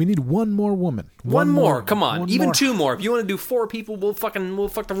 We need one more woman. One more. Come on, even more. 2 more. If you want to do 4 people, we'll fuck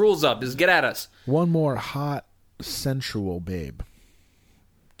the rules up. Just get at us. One more hot, sensual babe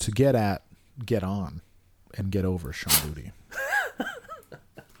to get at get on and get over Sean Duty.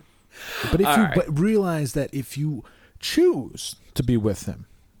 But realize that if you choose to be with him,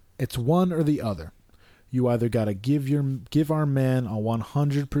 it's one or the other. You either got to give our man a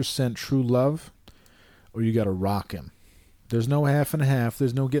 100% true love, or you got to rock him. There's no half and half.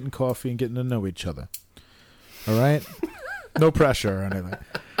 There's no getting coffee and getting to know each other. All right? No pressure or anything.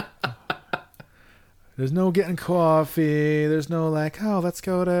 There's no getting coffee. There's no like, oh, let's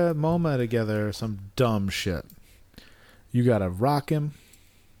go to MoMA together or some dumb shit. You got to rock him,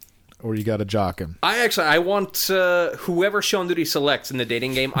 or you got to jock him. I want whoever Sean Duty selects in the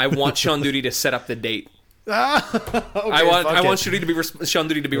dating game, I want Sean Duty to set up the date. Okay, I want Sean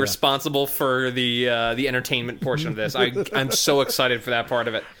Duty to be responsible for the entertainment portion of this. I'm so excited for that part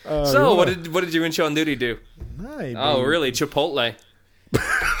of it. What did you and Sean Duty do? Oh, really? Chipotle.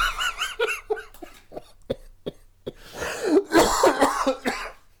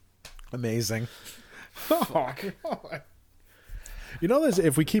 Amazing. You know,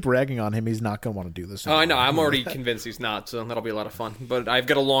 if we keep ragging on him, he's not going to want to do this anymore. I know. I'm already convinced he's not, so that'll be a lot of fun. But I've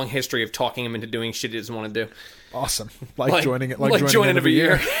got a long history of talking him into doing shit he doesn't want to do. Awesome. Like joining joining every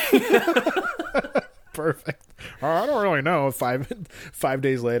year. Perfect. I don't really know. 5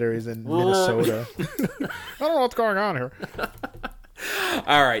 days later, he's in Minnesota. I don't know what's going on here.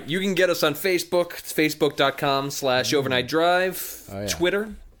 All right. You can get us on Facebook. It's facebook.com/overnightdrive. Oh, yeah.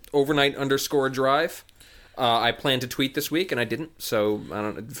 Twitter, overnight_drive. I planned to tweet this week, and I didn't, so I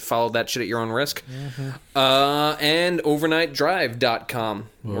don't follow that shit at your own risk. And overnightdrive.com,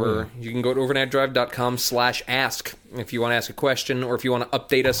 where you can go to overnightdrive.com/ask if you want to ask a question, or if you want to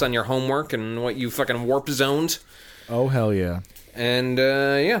update us on your homework and what you fucking warp zoned. Oh, hell yeah. And,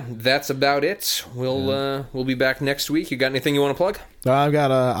 yeah, that's about it. We'll be back next week. You got anything you want to plug? I've got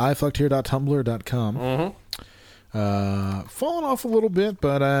ifuckedhere.tumblr.com. Falling off a little bit,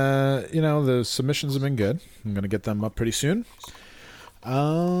 but the submissions have been good. I'm gonna get them up pretty soon.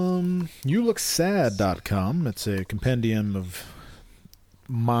 YouLookSad.com. It's a compendium of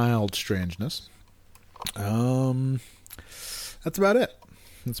mild strangeness. That's about it.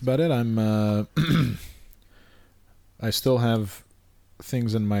 I'm I still have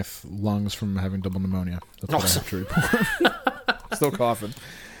things in my lungs from having double pneumonia. That's what I have to report. Still coughing.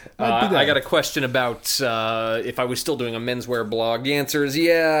 I got a question about if I was still doing a menswear blog. The answer is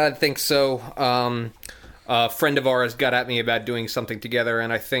yeah, I think so. A friend of ours got at me about doing something together,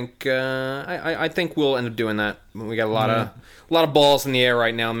 and I think I think we'll end up doing that. We got a lot of balls in the air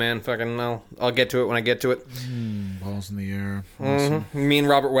right now, man. Fucking, I'll get to it when I get to it. Balls in the air. Awesome. Me and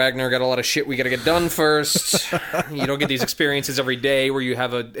Robert Wagner got a lot of shit we got to get done first. You don't get these experiences every day where you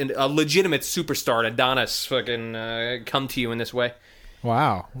have a legitimate superstar, Adonis, fucking come to you in this way.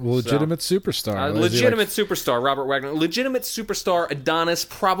 Wow. Legitimate superstar. Legitimate superstar, Robert Wagner. Legitimate superstar, Adonis,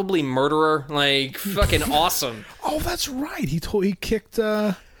 probably murderer. Like, fucking awesome. Oh, that's right. He kicked...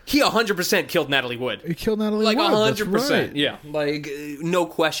 He 100% killed Natalie Wood. He killed Natalie Wood. Like 100%. Right. Yeah. Like, no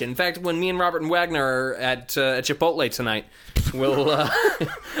question. In fact, when me and Robert and Wagner are at Chipotle tonight, we'll...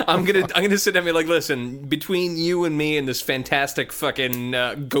 I'm gonna sit down and be like, listen, between you and me and this fantastic fucking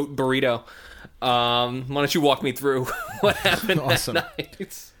goat burrito... why don't you walk me through what happened awesome. that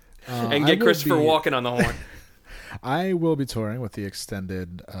night? And get Christopher Walken on the horn. I will be touring with the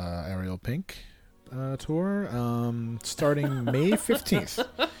extended Ariel Pink tour starting May 15th.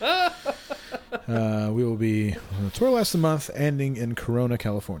 We will be tour lasts a month, ending in Corona,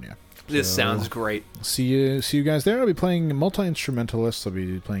 California. This sounds great. See you guys there. I'll be playing multi-instrumentalists. I'll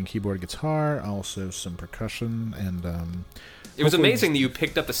be playing keyboard, guitar, also some percussion, and it was amazing that you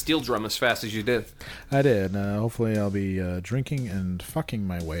picked up the steel drum as fast as you did. I did. Hopefully I'll be drinking and fucking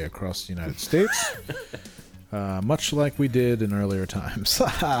my way across the United States. Much like we did in earlier times.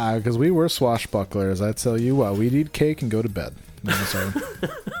 Because we were swashbucklers. I tell you what, we'd eat cake and go to bed. That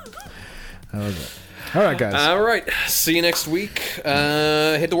was it. All right, guys. All right. See you next week.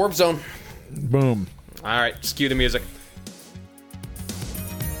 Hit the warp zone. Boom. All right. Just cue the music.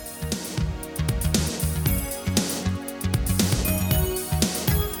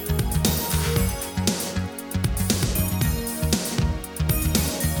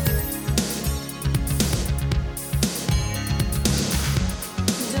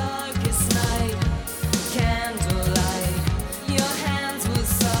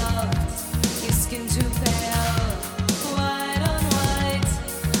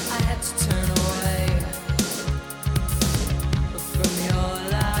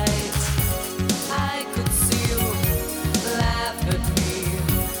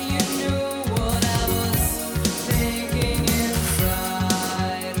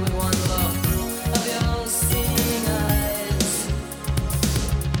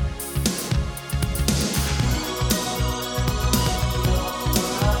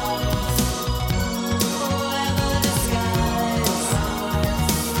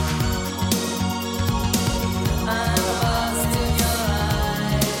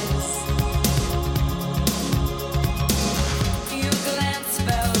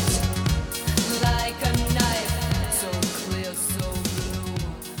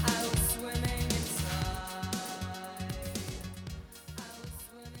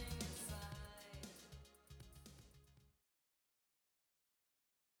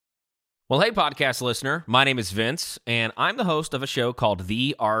 Well, hey, podcast listener. My name is Vince, and I'm the host of a show called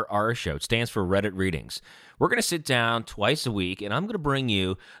The RR Show. It stands for Reddit Readings. We're going to sit down twice a week, and I'm going to bring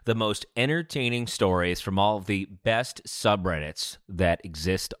you the most entertaining stories from all of the best subreddits that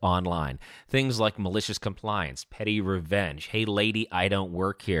exist online. Things like malicious compliance, petty revenge, hey, lady, I don't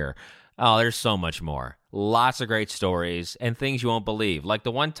work here. Oh, there's so much more. Lots of great stories and things you won't believe. Like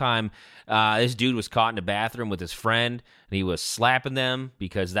the one time this dude was caught in a bathroom with his friend, and he was slapping them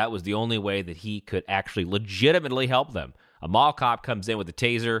because that was the only way that he could actually legitimately help them. A mall cop comes in with a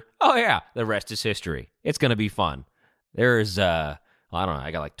taser. Oh, yeah, the rest is history. It's going to be fun. There's, I don't know,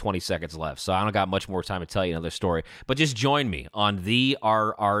 I got like 20 seconds left, so I don't got much more time to tell you another story. But just join me on The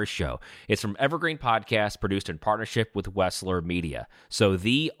RR Show. It's from Evergreen Podcast, produced in partnership with Wessler Media. So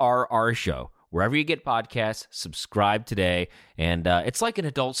The RR Show, wherever you get podcasts, subscribe today. And it's like an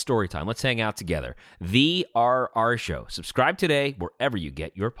adult story time. Let's hang out together. The RR Show. Subscribe today wherever you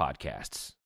get your podcasts.